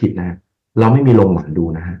าดแล้วผิดนะเราไม่มีโรงหนังดู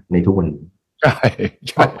นะฮะในทุกวันนี้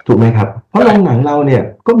ใช่ถูกไหมครับเพราะโรงหนังเราเนี่ย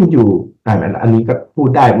ก็มีอยู่อันนี้ก็พูด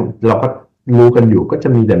ได้เราก็รู้กันอยู่ก็จะ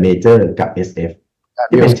มีแต่เมเจอร์กับ SF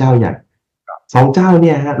ที่เป็นเจ้าใหญ่2เจ้าเ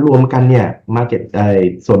นี่ยฮะรวมกันเนี่ยมาร์เก็ต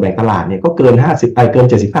ส่วนแบ่งตลาดเนี่ยก็เกินเกิน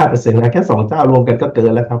 75% แล้วแค่2เจ้ารวมกันก็เกิ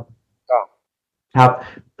นแล้วครับครับ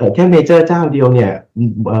แค่เมเจอร์เจ้าเดียวเนี่ย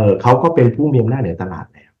เขาก็เป็นผู้มีอำนาจเหนือตลาด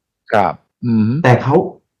แล้วครับแต่เข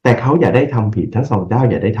าอย่าได้ทำผิดทั้ง2เจ้า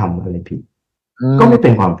อย่าได้ทำอะไรผิดก็ไม่เป็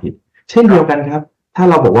นความผิดเช่นเดียวกันครับถ้า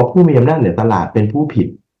เราบอกว่าผู้มีอำนาจเหนือตลาดเป็นผู้ผิด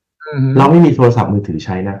เราไม่มีโทรศัพท์มือถือใ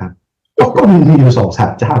ช้นะครับก็มีอยู่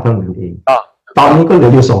2-3เจ้าเท่านั้นเองตอนนี้ก็เหลื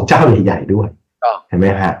ออยู่2เจ้าใหญ่ๆด้วยเห็นไหม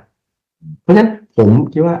ฮะเพราะฉะนั้นผม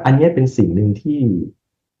คิดว่าอันนี้เป็นสิ่งหนึ่งที่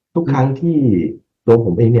ทุกครั้งที่ตัวผ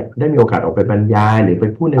มเองเนี่ยได้มีโอกาสออกไปบรรยายหรือไป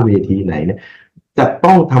พูดในเวทีไหนเนี่ยจะ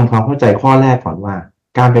ต้องทำความเข้าใจข้อแรกก่อนว่า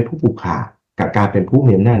การเป็นผู้ผูกขาดกับการเป็นผู้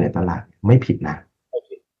มีอำนาจในตลาดไม่ผิดนะ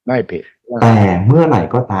ไม่ผิดแต่เมื่อไหร่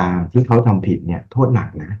ก็ตามที่เขาทำผิดเนี่ยโทษหนัก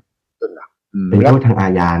นะเป็นโทษทางอา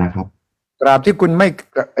ญานะครับตราบที่คุณไม่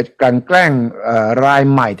กลั่นแกล้งราย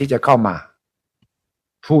ใหม่ที่จะเข้ามา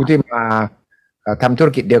ผู้ที่มา ทำธุร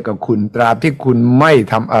กิจเดียวกับคุณตราบที่คุณไม่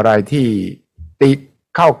ทำอะไรที่ติด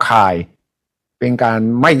เข้าข่ายเป็นการ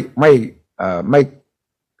ไม่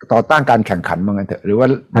ต่อต้านการแข่งขันมั้งกันเถอะหรือว่า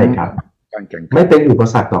ไม่ครับการแข่งขันไม่เป็นอุป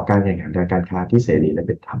สรรคต่อการแข่งขันทางการค้าที่เสรีและเ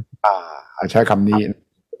ป็นธรรมใช้คำนี้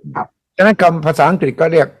ครับฉะนั้นคำภาษาอังกฤษก็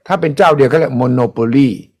เรียกถ้าเป็นเจ้าเดียวก็เรียก monopoly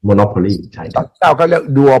ใช่ครับเจ้าก็เรียก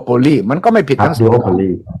duopoly มันก็ไม่ผิดทั้งสอง duopoly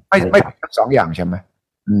ไม่ผิดทั้งสองอย่างใช่ไหม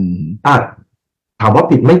ถามว่า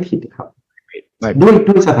ผิดไม่ผิดครับ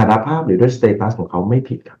ด้วยสถานภาพหรือด้วยสเตตัสของเขาไม่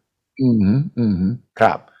ผิดครับค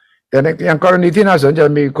รับแต่ในอย่างกรณีที่น่าสนใจ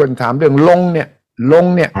มีคนถามเรื่องลงเนี่ย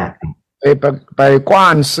ไปกว้า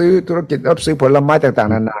นซื้อธุรกิจรับซื้อผลไม้ต่าง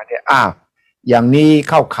ๆนานาเนี่ยอย่างนี้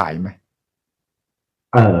เข้าข่ายไหม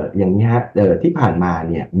อย่างนี้ฮะที่ผ่านมา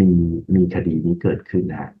เนี่ยมีคดีนี้เกิดขึ้น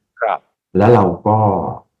นะครับแล้วเราก็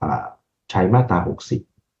ใช้มาตรา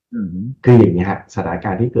60คืออย่างนี้ฮะสถานก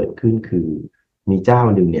ารณ์ที่เกิดขึ้นคือมีเจ้า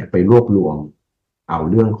หนึ่งเนี่ยไปรวบรวมเอา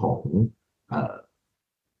เรื่องของ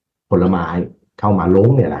ผลไม้เข้ามาลง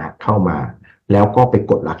เนี่ยนะฮะเข้ามาแล้วก็ไป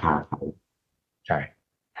กดราคาเขาใช่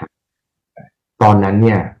ตอนนั้นเ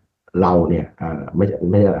นี่ยเราเนี่ยไม่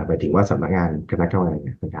หมายถึงว่าสำนักงานคณะกรร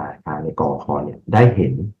มการในกคเนี่ยได้เห็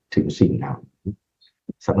นถึงสิ่งนั้น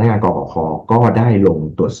สำนักงานกคก็ได้ลง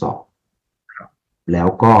ตรวจสอบแล้ว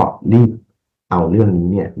ก็รีบเอาเรื่องนี้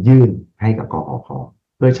เนี่ยยื่นให้กับกค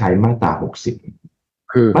เพื่อใช้มาตรา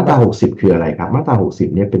60คือมาตรา60คืออะไรครับมาตรา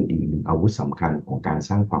60เนี่ยเป็นอีกหนึ่งอาวุธสำคัญของการ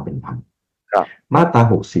สร้างความเป็นธรรมมาตรา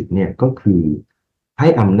60เนี่ยก็คือให้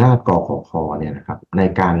อำนาจกคคเนี่ยนะครับใน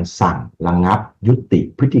การสั่งระงับยุติ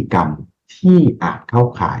พฤติกรรมที่อาจเข้า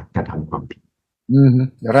ข่ายกระทำความผิด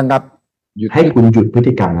ระงับให้คุณหยุดพฤ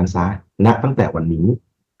ติกรรมนั้นซะณตั้งแต่วันนี้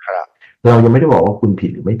เรายังไม่ได้บอกว่าคุณผิด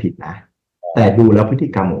หรือไม่ผิดนะแต่ดูแล้วพฤติ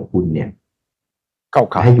กรรมของคุณเนี่ย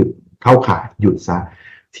ให้หยุดเข้าข่ายหยุดซะ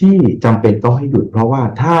ที่จำเป็นต้องให้หยุดเพราะว่า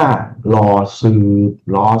ถ้ารอสืบ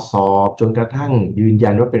รอสอบจนกระทั่งยืนยั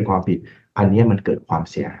นว่าเป็นความผิดอันนี้มันเกิดความ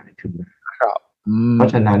เสียหายขึ้นเพรา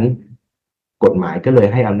ะฉะนั้นกฎหมายก็เลย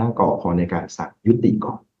ให้อำนาจกคในการสั่งยุติ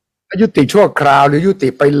ก่อนยุติชั่วคราวหรือยุติ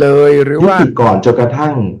ไปเลยหรือว่ายุติก่อนจนกระทั่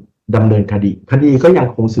งดำเนินคดีก็ยัง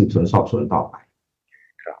คงสืบสวนสอบสวนต่อไป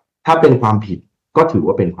ถ้าเป็นความผิดก็ถือ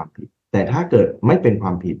ว่าเป็นความผิดแต่ถ้าเกิดไม่เป็นคว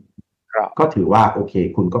ามผิดก็ถือว่าโอเค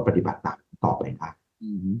คุณก็ปฏิบัติตามต่อไปได้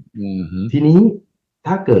ทีนี้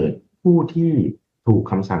ถ้าเกิดผู้ที่ถูก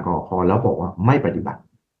คำสั่งกคแล้วบอกว่าไม่ปฏิบัติ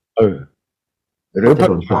หรือจะ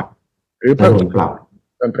โดนปรับจะโดนปรับ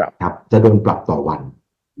ครับจะโดนปรับต่อวัน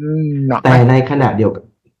แต่ในขณะเดียวกัน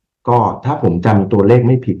ก็ถ้าผมจำตัวเลขไ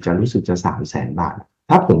ม่ผิดจะรู้สึกจะ300,000 บาท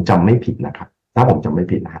ถ้าผมจำไม่ผิดนะครับถ้าผมจำไม่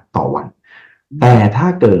ผิดนะฮะต่อวันแต่ถ้า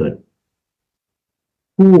เกิด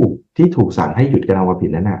ผู้ที่ถูกสั่งให้หยุดการกระทำความผิด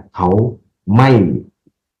นั้นนะเขาไ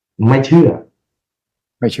ม่เชื่อ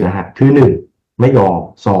นะฮะคือ1ไม่ยอม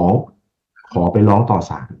2ขอไปร้องต่อ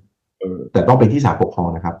ศาลแต่ต้องไปที่ศาลปกครอง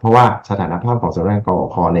นะครับเพราะว่าสถานภาพของสำนักงานก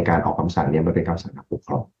คในการออกคำสั่งเนี่ยมันเป็นคำสั่งปกค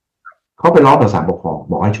รองเขาไปร้องต่อศาลปกครอง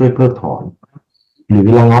บอกให้ช่วยเพิกถอนหรือ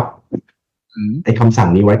ระงับไอ้คำสั่ง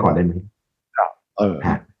นี้ไว้ก่อนได้ไหม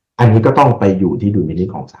อันนี้ก็ต้องไปอยู่ที่ดุลพินิจ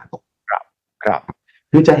ของศาลครับ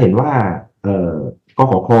คือจะเห็นว่าก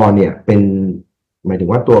คคเนี่ยเป็นหมายถึง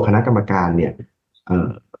ว่าตัวคณะกรรมการเนี่ย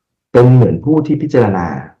เป็นเหมือนผู้ที่พิจารณา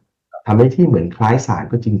ทำให้ที่เหมือนคล้ายศาล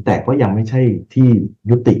ก็จริงแต่ก็ยังไม่ใช่ที่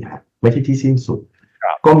ยุติไม่ใช่ที่สิ้นสุด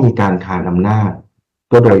ก็มีการคานอำนาจ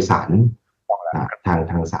ก็โดยศาลท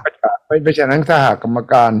างศาลไม่ใช่นั้นถ้าหากกรรม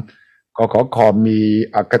การกคคมี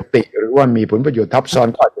อคติหรือว่ามีผลประโยชน์ทับซ้อน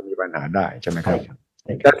ก็อาจจะมีปัญหาได้ใช่ไหมครับ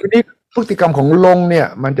แต่ทีนี้พฤติกรรมของลงเนี่ย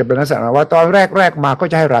มันจะเป็นลักษณะว่าตอนแรกมาก็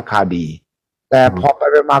จะให้ราคาดีแต่พอไป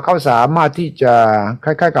มาเขาสามารถที่จะค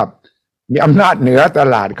ล้ายๆกับมีอำนาจเหนือต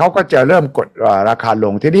ลาดเขาก็จะเริ่มกดราคาล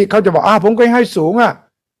งทีนี้เขาจะบอกผมก็ให้สูง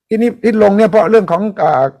ทีนี้ที่ลงเนี่ยเพราะเรื่องของ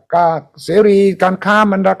การเสรีการค้า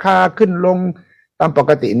มันราคาขึ้นลงตามป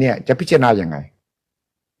กติเนี่ยจะพิจารณาอย่างไง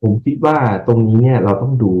ผมคิดว่าตรงนี้เนี่ยเราต้อ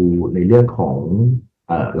งดูในเรื่องของ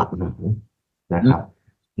หลักฐานนะครับ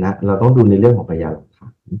เราต้องดูในเรื่องของพยานหลักฐา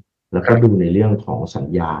นแล้วก็ดูในเรื่องของสัญ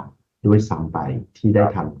ญาด้วยซ้ำไปที่ได้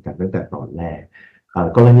ทำกันตั้งแต่ตอนแรก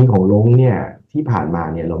กรณีของลงเนี่ยที่ผ่านมา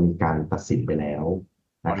เนี่ยเรามีการตัดสินไปแล้ว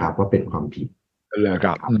นะครับว่าเป็นความผิดเลยค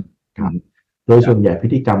รับโดยส่วนใหญ่พฤ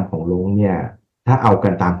ติกรรมของลงเนี่ยถ้าเอากั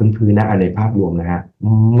นตามพื้นๆนะในภาพรวมนะฮะ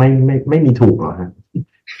ไม่มีถูกหรอกฮะ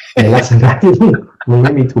ในลักษณะที่มันไ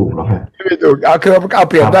ม่มีถูกหรอกฮะไม่ถูกคือเอา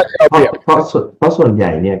เปรียบได้เอาเปรียบเพราะส่วนให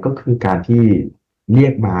ญ่เนี่ยก็คือการที่เรีย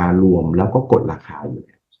กมารวมแล้วก็กดราคาอยู่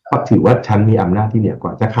เพราะถือว่าฉันมีอำนาจที่เหนือกว่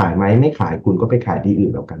าจะขายไหมไม่ขายคุณก็ไปขายที่อื่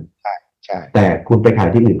นแล้วกันใช่แต่คุณไปขาย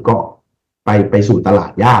ที่อื่นก็ไปสู่ตลา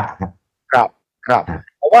ดยากครับ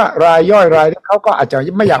เพราะว่ารายย่อยรายเขาก็อาจจะ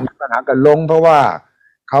ไม่อยากมีปัญหากันลงเพราะว่า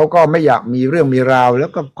เขาก็ไม่อยากมีเรื่องมีราวแล้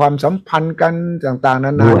วก็ความสัมพันธ์กันต่างๆน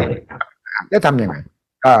านาจะทำยังไง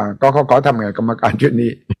ก็ขอทำไงกรรมการชุด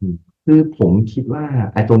นี้คือผมคิดว่า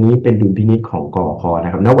ไอ้ตรงนี้เป็นดุลพินิจของกกค.น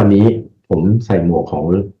ะครับณวันนี้ผมใส่หมวกของ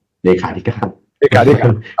เลขาธิการ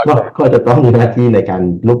ก็จะต้องมีหน้าที่ในการ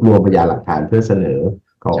รวบรวมพยานหลักฐานเพื่อเสนอ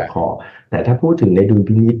กกค.แต่ถ้าพูดถึงในดุล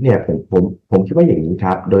พินิจเนี่ยผมคิดว่าอย่างนี้ค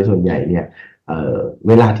รับโดยส่วนใหญ่เนี่ยเ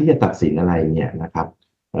วลาที่จะตัดสินอะไรเนี่ยนะครับ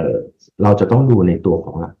เราจะต้องดูในตัวข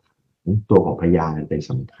องหลักฐานตัวของพยานเป็น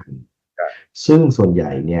สำคัญซึ่งส่วนให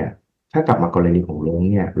ญ่เนี่ยถ้ากลับมากรณีของลง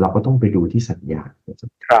เนี่ยเราก็ต้องไปดูที่สัญญา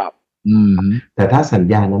ครับแต่ถ้าสัญ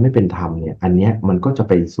ญานั้นไม่เป็นธรรมเนี่ยอันเนี้ยมันก็จะ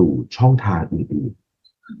ไปสู่ช่องทางอื่น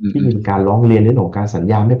ๆที่มีการร้องเรียนเรื่องของการสัญ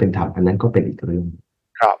ญาไม่เป็นธรรมอันนั้นก็เป็นอีกเรื่อง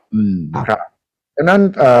ครับครับดังนั้น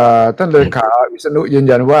ท่านเลขาวิษณุยืน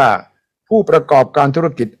ยันว่าผู้ประกอบการธุร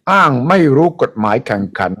กิจอ้างไม่รู้กฎหมายแข่ง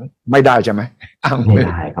ขันไม่ได้ใช่ไหมอ้างไม่ไ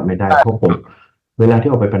ด้ครับไม่ได้เพราะผมเวลาที่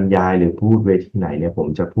ออกไปบรรยายหรือพูดเวทีไหนเนี่ยผม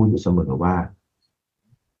จะพูดอยู่เสมอว่า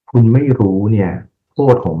คุณไม่รู้เนี่ยโท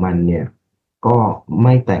ษของมันเนี่ยก็ไ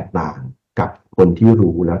ม่แตกต่างกับคนที่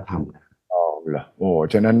รู้แล้วทำนะเหรอโอ้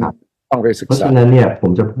ฉะนั้นต้องไปศึกษาเพราะฉะนั้นเนี่ยผ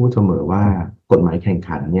มจะพูดเสมอว่ากฎหมายแข่ง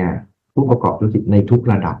ขันเนี่ยผู้ประกอบธุรกิจในทุก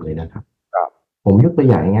ระดับเลยนะครับผมยกตัว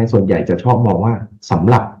อย่างง่ายๆส่วนใหญ่จะชอบมองว่าสำ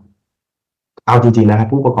หรับเอาจริงๆนะครับ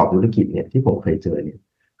ผู้ประกอบธุรกิจเนี่ยที่ผมเคยเจอเนี่ย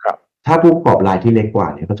ถ้าผู้ประกอบรายที่เล็กกว่า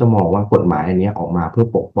เนี่ยเขาจะมองว่ากฎหมายอันนี้ออกมาเพื่อ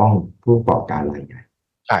ปกป้องผู้ประกอบการรายใหญ่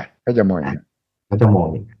ใช่ก็จะมองอย่างนี้เขาจะมองอ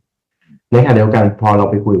ย่างนี้ในขณะเดียวกันพอเรา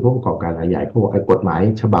ไปคุยผู้ประกอบการรายใหญ่พวกกฎหมาย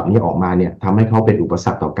ฉบับนี้ออกมาเนี่ยทำให้เขาเป็นอุปส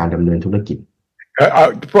รรคต่อการดำเนินธุรกิจ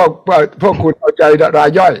พวกคุณเอาใจราย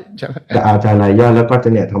ย่อยใช่ไหมจะเอาใจรายย่อยแล้วก็จะ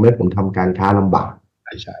เนี่ยทำให้ผมทำการค้าลำบาก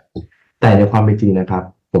ใช่แต่ในความเป็นจริงนะครับ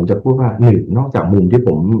ผมจะพูดว่าหนึ่งนอกจากมุมที่ผ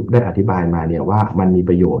มได้อธิบายมาเนี่ยว่ามันมี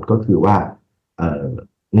ประโยชน์ก็คือว่า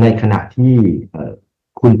ในขณะที่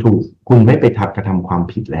คุณไม่ไปกระทำความ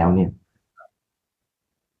ผิดแล้วเนี่ย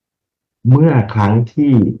เมื่อครั้ง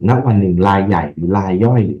ที่ณวันหนึ่งรายใหญ่หรือราย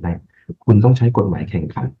ย่อยหรืออะไรคุณต้องใช้กฎหมายแข่ง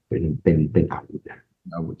ขันเป็นอาวุธ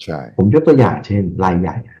ใช่ผมยกตัวอย่างเช่นรายให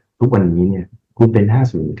ญ่ทุกวันนี้เนี่ยคุณเป็นห้าง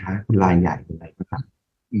สรรพสินค้าคุณรายใหญ่อะไรก็ตาม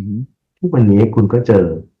ทุกวันนี้คุณก็เจอ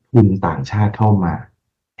ทุนต่างชาติเข้ามา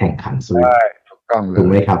แข่งขันสู้ถูก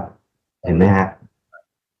ไหมครับเห็นไหมฮะ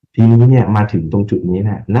ทีนี้เนี่ยมาถึงตรงจุดนี้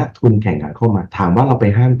นะนักทุนแข่งขันเข้ามาถามว่าเราไป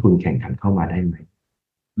ห้ามทุนแข่งขันเข้ามาได้ไหม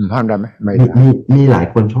ห้ามได้ไหมไม่ได้มีหลาย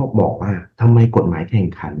คนชอบบอกว่าทำไมกฎหมายแข่ง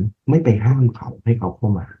ขันไม่ไปห้ามเขาให้เขาเข้า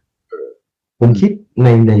มาผมคิดใน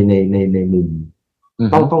มุม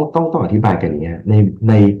ต้องอธิบายกันอย่างเงี้ย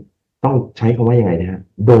ในต้องใช้คำว่ายังไงนะฮะ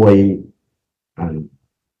โดย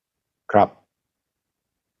ครับ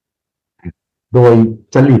โดย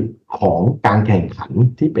จริตของการแข่งขัน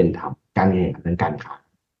ที่เป็นธรรมการแข่งขันทางการค้า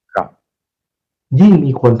ครับยิ่ง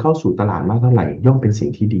มีคนเข้าสู่ตลาดมากเท่าไหร่ย่อมเป็นสิ่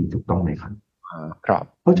งที่ดีถูกต้องไหมครับครับ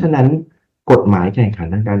เพราะฉะนั้นกฎหมายแข่งขัน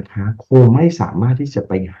ทางการค้าคงไม่สามารถที่จะ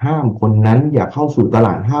ไปห้ามคนนั้นอย่าเข้าสู่ตล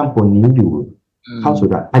าดห้ามคนนี้อยู่เข้าสู่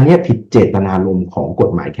ตลาดอันนี้ผิดเจตนารมณ์ของกฎ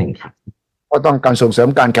หมายแข่งขันก็ต้องการส่งเสริม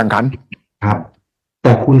การแข่งขันครับแ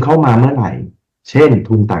ต่คุณเข้ามาเมื่อไหร่เช่น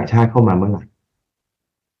ทุนต่างชาติเข้ามาเมื่อไหร่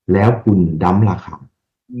แล้วคุณดั้มราคา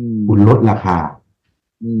คุณลดราคา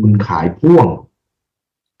คุณขายพ่วง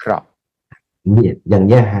ครับนี่อย่างเ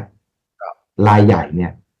งี้ยฮะรายใหญ่เนี่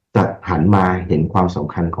ยจะหันมาเห็นความส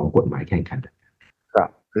ำคัญของกฎหมายแข่งขันครับ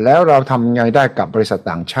แล้วเราทำไงได้กับบริษัท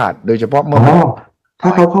ต่างชาติโดยเฉพาะเมื่อถ้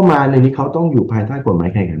าเขาเข้ามาในนี้เขาต้องอยู่ภายใต้กฎหมาย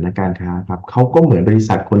แข่งขันทางการค้าครับเขาก็เหมือนบริ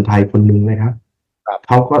ษัทคนไทยคนนึงเลยครับเ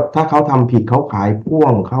ขาก็ถ้าเขาทำผิดเขาขายพ่ว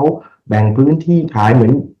งเขาแบ่งพื้นที่ขายเหมือ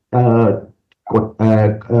นกด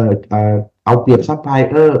เอาเปรียบซัพพลาย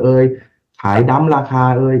เออร์ขายดั้มราคา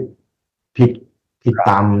ผิด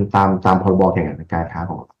ตามพรบแข่งขันทางการค้า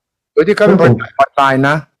ของเราโดยที่เขาเป็นออนไลน์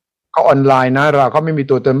นะเขาออนไลน์นะเขาไม่มี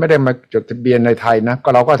ตัวตนไม่ได้มาจดทะเบียนในไทยนะก็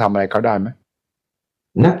เราก็ทำอะไรเขาได้ไหม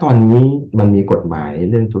ณตอนนี้มันมีกฎหมาย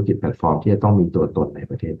เรื่องธุรกิจแพลตฟอร์มที่จะต้องมีตัวตนใน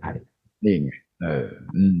ประเทศไทยนี่ไง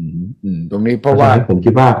ตรงนี้เพราะว่าผม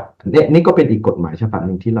คิดว่านี่ก็เป็นอีกกฎหมายฉบับห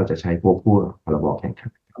นึ่งที่เราจะใช้พวกพรบแข่งขั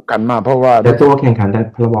นกันมาเพราะว่าแต่ตัวแข่งขัน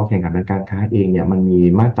พรบแข่งขันทางการค้าเองเนี่ยมันมี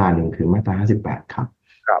มาตราหนึ่งคือมาตรา58ครับ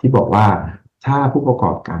ที่บอกว่าถ้าผู้ประก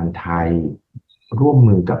อบการไทยร่วม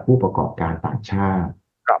มือกับผู้ประกอบการต่างชาติ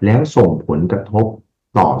แล้วส่งผลกระทบ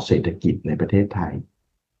ต่อเศรษฐกิจในประเทศไทย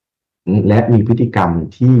และมีพฤติกรรม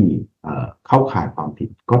ที่เข้าข่ายความผิด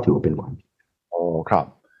ก็ถือว่าเป็นความผิดโอ้ครับ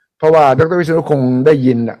เพราะว่าดร.วิษณุคงได้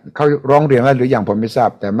ยินเขาร้องเรียนอะไรหรืออย่างผมไม่ทราบ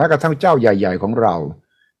แต่แม้กระทั่งเจ้าใหญ่ๆของเรา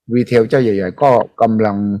รีเทลเจ้าใหญ่ๆก็กำ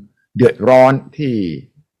ลังเดือดร้อนที่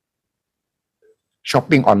ช้อป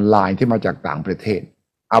ปิ้งออนไลน์ที่มาจากต่างประเทศ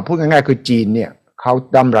เอาพูดง่ายๆคือจีนเนี่ยเขา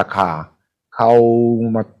ดั้มราคาเขา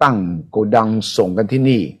มาตั้งโกดังส่งกันที่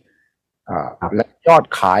นี่ และยอด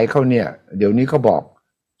ขายเขาเนี่ยเดี๋ยวนี้เขาบอก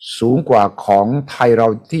สูงกว่าของไทยเรา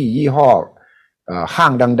ที่ยี่ห้อห้า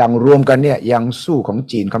งดังๆรวมกันเนี่ยยังสู้ของ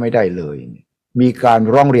จีนเขาไม่ได้เลยมีการ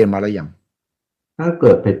ร้องเรียนมาแล้วยังถ้าเ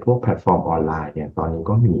กิดเป็นพวกแพลตฟอร์มออนไลน์เนี่ยตอนนี้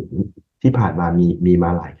ก็มีที่ผ่านมามีมา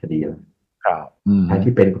หลายคดีแล้วครับทั้ง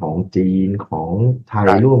ที่เป็นของจีนของไทย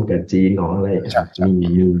ร่วมกับจีนของอะไร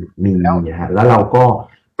มีฮะแล้วเราก็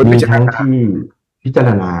มีทั้งที่พิจาร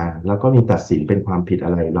ณาแล้วก็มีตัดสินเป็นความผิดอ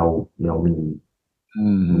ะไรเรามี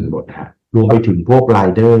หมดฮะรวมไปถึงพวกไร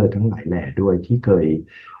เดอร์ทั้งหลายแหล่ด้วยที่เคย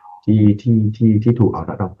ที่ถูกเอา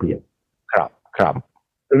รัดเอาเปรียบครับ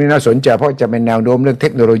เรื่องนี้น่าสนใจเพราะจะเป็นแนวโน้มเรื่องเท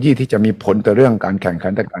คโนโลยีที่จะมีผลต่อเรื่องการแข่งขั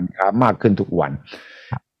นทางการค้ามากขึ้นทุกวัน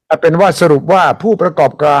เป็นว่าสรุปว่าผู้ประกอ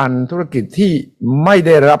บการธุรกิจที่ไม่ไ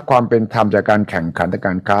ด้รับความเป็นธรรมจากการแข่งขันทางก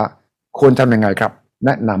ารค้าควรทำยังไงครับแน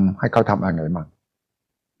ะนำให้เขาทำอะไรบ้าง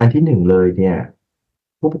อันที่หนึ่งเลยเนี่ย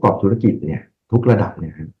ผู้ประกอบธุรกิจเนี่ยทุกระดับเนี่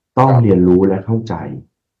ยต้องเรียนรู้และเข้าใจ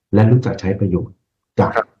และรู้จักใช้ประโยชน์จา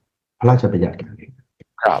กพระราชบัญญัติการเงิน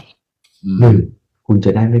ครับหนึ่งคุณจ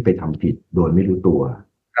ะได้ไม่ไปทำผิดโดยไม่รู้ตัว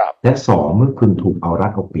และสองเมื่อคุณถูกเอารั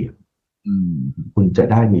ดเอาเปรียบคุณจะ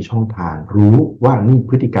ได้มีช่องทางรู้ว่านี่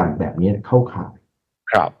พฤติกรรมแบบนี้เข้าข่าย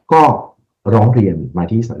ก็ร้องเรียนมา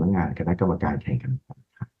ที่สำนักงานคณะกรรมการแข่งขัน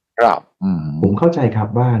ครับผมเข้าใจครับ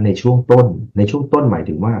ว่าในช่วงต้นหมาย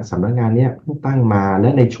ถึงว่าสำนักงานเนี้ยเพิ่งตั้งมาและ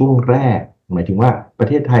ในช่วงแรกหมายถึงว่าประ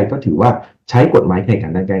เทศไทยก็ถือว่าใช้กฎหมายแข่งขั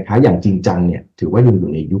นทางการค้าอย่างจริงจังเนี่ยถือว่ายังอ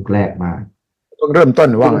ยู่ในยุคแรกมากต้องเริ่มต้น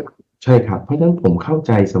ว่าใช่ครับเพราะฉะนั้นผมเข้าใ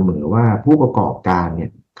จเสมอว่าผู้ประกอบการเนี่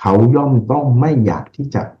ยเขาย่อมต้องไม่อยากที่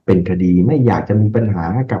จะเป็นคดีไม่อยากจะมีปัญหา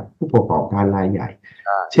กับผู้ประกอบการรายใหญ่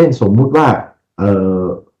เช่นสมมุติว่า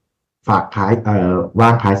ฝากขายวา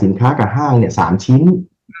งขายสินค้ากับห้างเนี่ย3 ชิ้น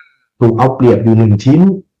ถูกเอาเปรียบอยู่1 ชิ้น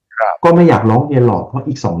ก็ไม่อยากร้องเรียนหรอกเพราะ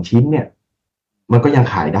อีก2 ชิ้นเนี่ยมันก็ยัง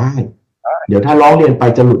ขายได้เดี๋ยวถ้าร้องเรียนไป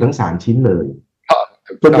จะหลุดทั้ง3 ชิ้นเลย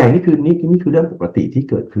ส่วนใหญ่นี่คือเรื่องปกติที่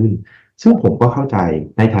เกิดขึ้นซึ่งผมก็เข้าใจ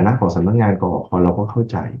ในฐานะของสำนักงานกกข.เราก็เข้า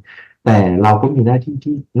ใจแต่เราก็มีหน้าที่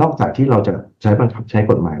ที่นอกจากที่เราจะใช้บังคับใช้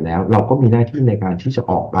กฎหมายแล้วเราก็มีหน้าที่ในการที่จะ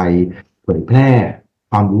ออกไปเผยแพร่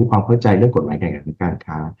ความรู้ความเข้าใจเรื่องกฎหมายแข่งขันทางการ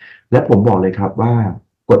ค้าและผมบอกเลยครับว่า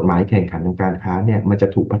กฎหมายแข่งขันทางการค้าเนี่ยมันจะ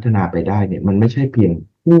ถูกพัฒนาไปได้เนี่ยมันไม่ใช่เพียง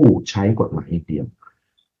ผู้ใช้กฎหมายอย่างเดียว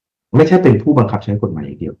ไม่ใช่เป็นผู้บังคับใช้กฎหมายอ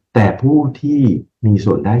ย่างเดียวแต่ผู้ที่มี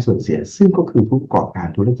ส่วนได้ส่วนเสียซึ่งก็คือผู้ประกอบการ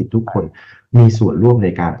ธุรกิจทุกคนมีส่วนร่วมใน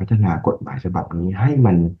การพัฒนากฎหมายฉบับนี้ให้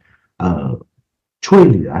มันช่วย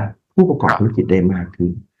เหลือผู้ประกอบธุรกิจได้มากขึ้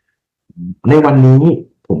นในวันนี้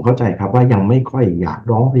ผมเข้าใจครับว่ายังไม่ค่อยอยาก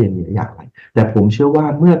ร้องเรียนอยากอะไรแต่ผมเชื่อว่า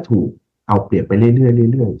เมื่อถูกเอาเปรียบไปเ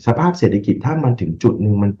รื่อยๆสภาพเศรษฐกิจถ้ามันถึงจุดห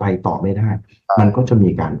นึ่งมันไปต่อไม่ได้มันก็จะมี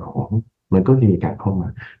การร้องมันก็มีการเข้ามา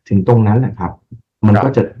ถึงตรงนั้นแหละครับมันก็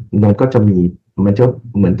จะมีมันจะ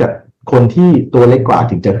เหมือนกับคนที่ตัวเล็กกว่า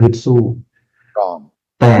ถึงจะฮึดสู้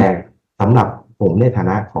แต่สำหรับผมในฐา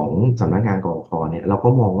นะของสำนักงานกกข.เนี่ยเราก็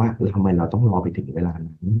มองว่าทำไมเราต้องรอไปถึงเวลา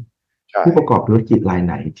นั้นผู้ประกอบธุรกิจรายไ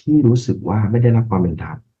หนที่รู้สึกว่าไม่ได้รับความเป็นธร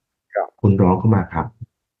รมคุณร้องเข้ามาครับ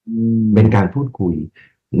เป็นการพูดคุย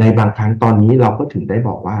ในบางครั้งตอนนี้เราก็ถึงได้บ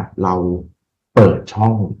อกว่าเราเปิดช่อ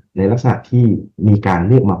งในลักษณะที่มีการ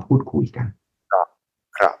เรียกมาพูดคุยกัน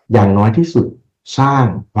อย่างน้อยที่สุดสร้าง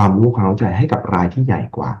ความรู้ความเข้าใจให้กับรายที่ใหญ่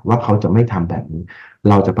กว่าว่าเขาจะไม่ทำแบบนี้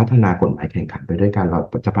เราจะพัฒนากฎหมายแข่งขันไปด้วยกันเรา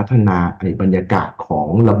จะพัฒนาบรรยากาศของ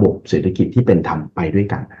ระบบเศรษฐกิจที่เป็นธรรมไปด้วย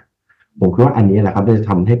กันผมคิดว่าอันนี้แหละครับจะ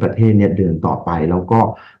ทำให้ประเทศเนี่ยเดินต่อไปแล้วก็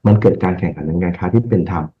มันเกิดการแข่งขันทางการค้าที่เป็น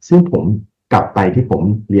ธรรมซึ่งผมกลับไปที่ผม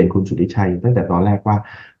เรียนคุณสุทธิชัยตั้งแต่ตอนแรกว่า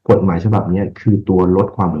กฎหมายฉบับนี้คือตัวลด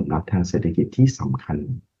ความเหลื่อมล้ำทางเศรษฐกิจที่สำคัญ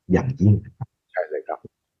อย่างยิ่งครับใช่เลยครับ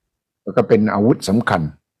แล้วก็เป็นอาวุธสำคัญ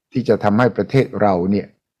ที่จะทำให้ประเทศเราเนี่ย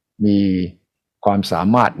มีความสา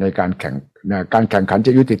มารถในการแข่งขันจ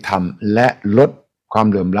ะยุติธรรมและลดความ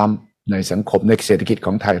เหลื่อมล้ำในสังคมในเศรษฐกิจข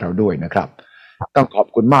องไทยเราด้วยนะครับต้องขอบ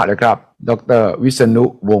คุณมากเลยครับดร.วิษณุ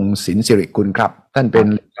วงศ์ศิลป์สิริกุลครับท่านเป็น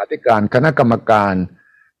เลขาธิการคณะกรรมการ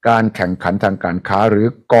การแข่งขันทางการค้าหรือ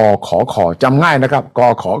กขข.จำง่ายนะครับก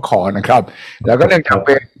ขข.นะครับแล้วก็เนื่องจากเ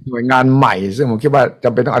ป็นหน่วยงานใหม่ซึ่งผมคิดว่าจ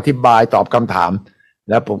ำเป็นต้องอธิบายตอบคำถาม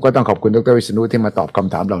และผมก็ต้องขอบคุณดร.วิษณุที่มาตอบค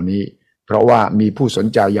ำถามเหล่านี้เพราะว่ามีผู้สน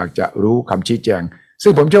ใจอยากจะรู้คำชี้แจงซึ่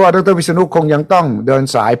งผมเชื่อว่าดร.วิษณุคงยังต้องเดิน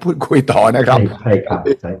สายพูดคุยต่อนะครับใช่ครับ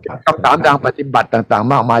คำถามทางปฏิบัติต่าง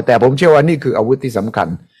ๆมากมายแต่ผมเชื่อว่านี่คืออาวุธที่สำคัญ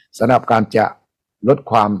สำหรับการจะลด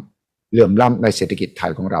ความเหลื่อมล้ำในเศรษฐกิจไท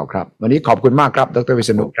ยของเราครับวันนี้ขอบคุณมากครับดร.วิ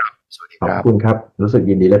ษณุครับสวัสดีครับขอบคุณครับรู้สึก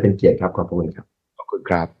ยินดีและเป็นเกียรติครับขอบคุณครับขอบคุณ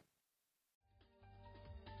ครับ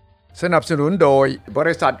สนับสนุนโดยบ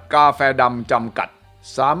ริษัทกาแฟดำจำกัด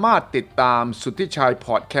สามารถติดตามสุทธิชัยพ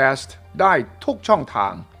อดแคสต์ได้ทุกช่องทา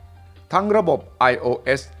งทั้งระบบ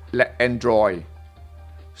iOS และ Android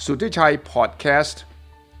Suthichai Podcast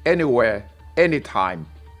anywhere anytime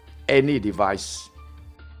any device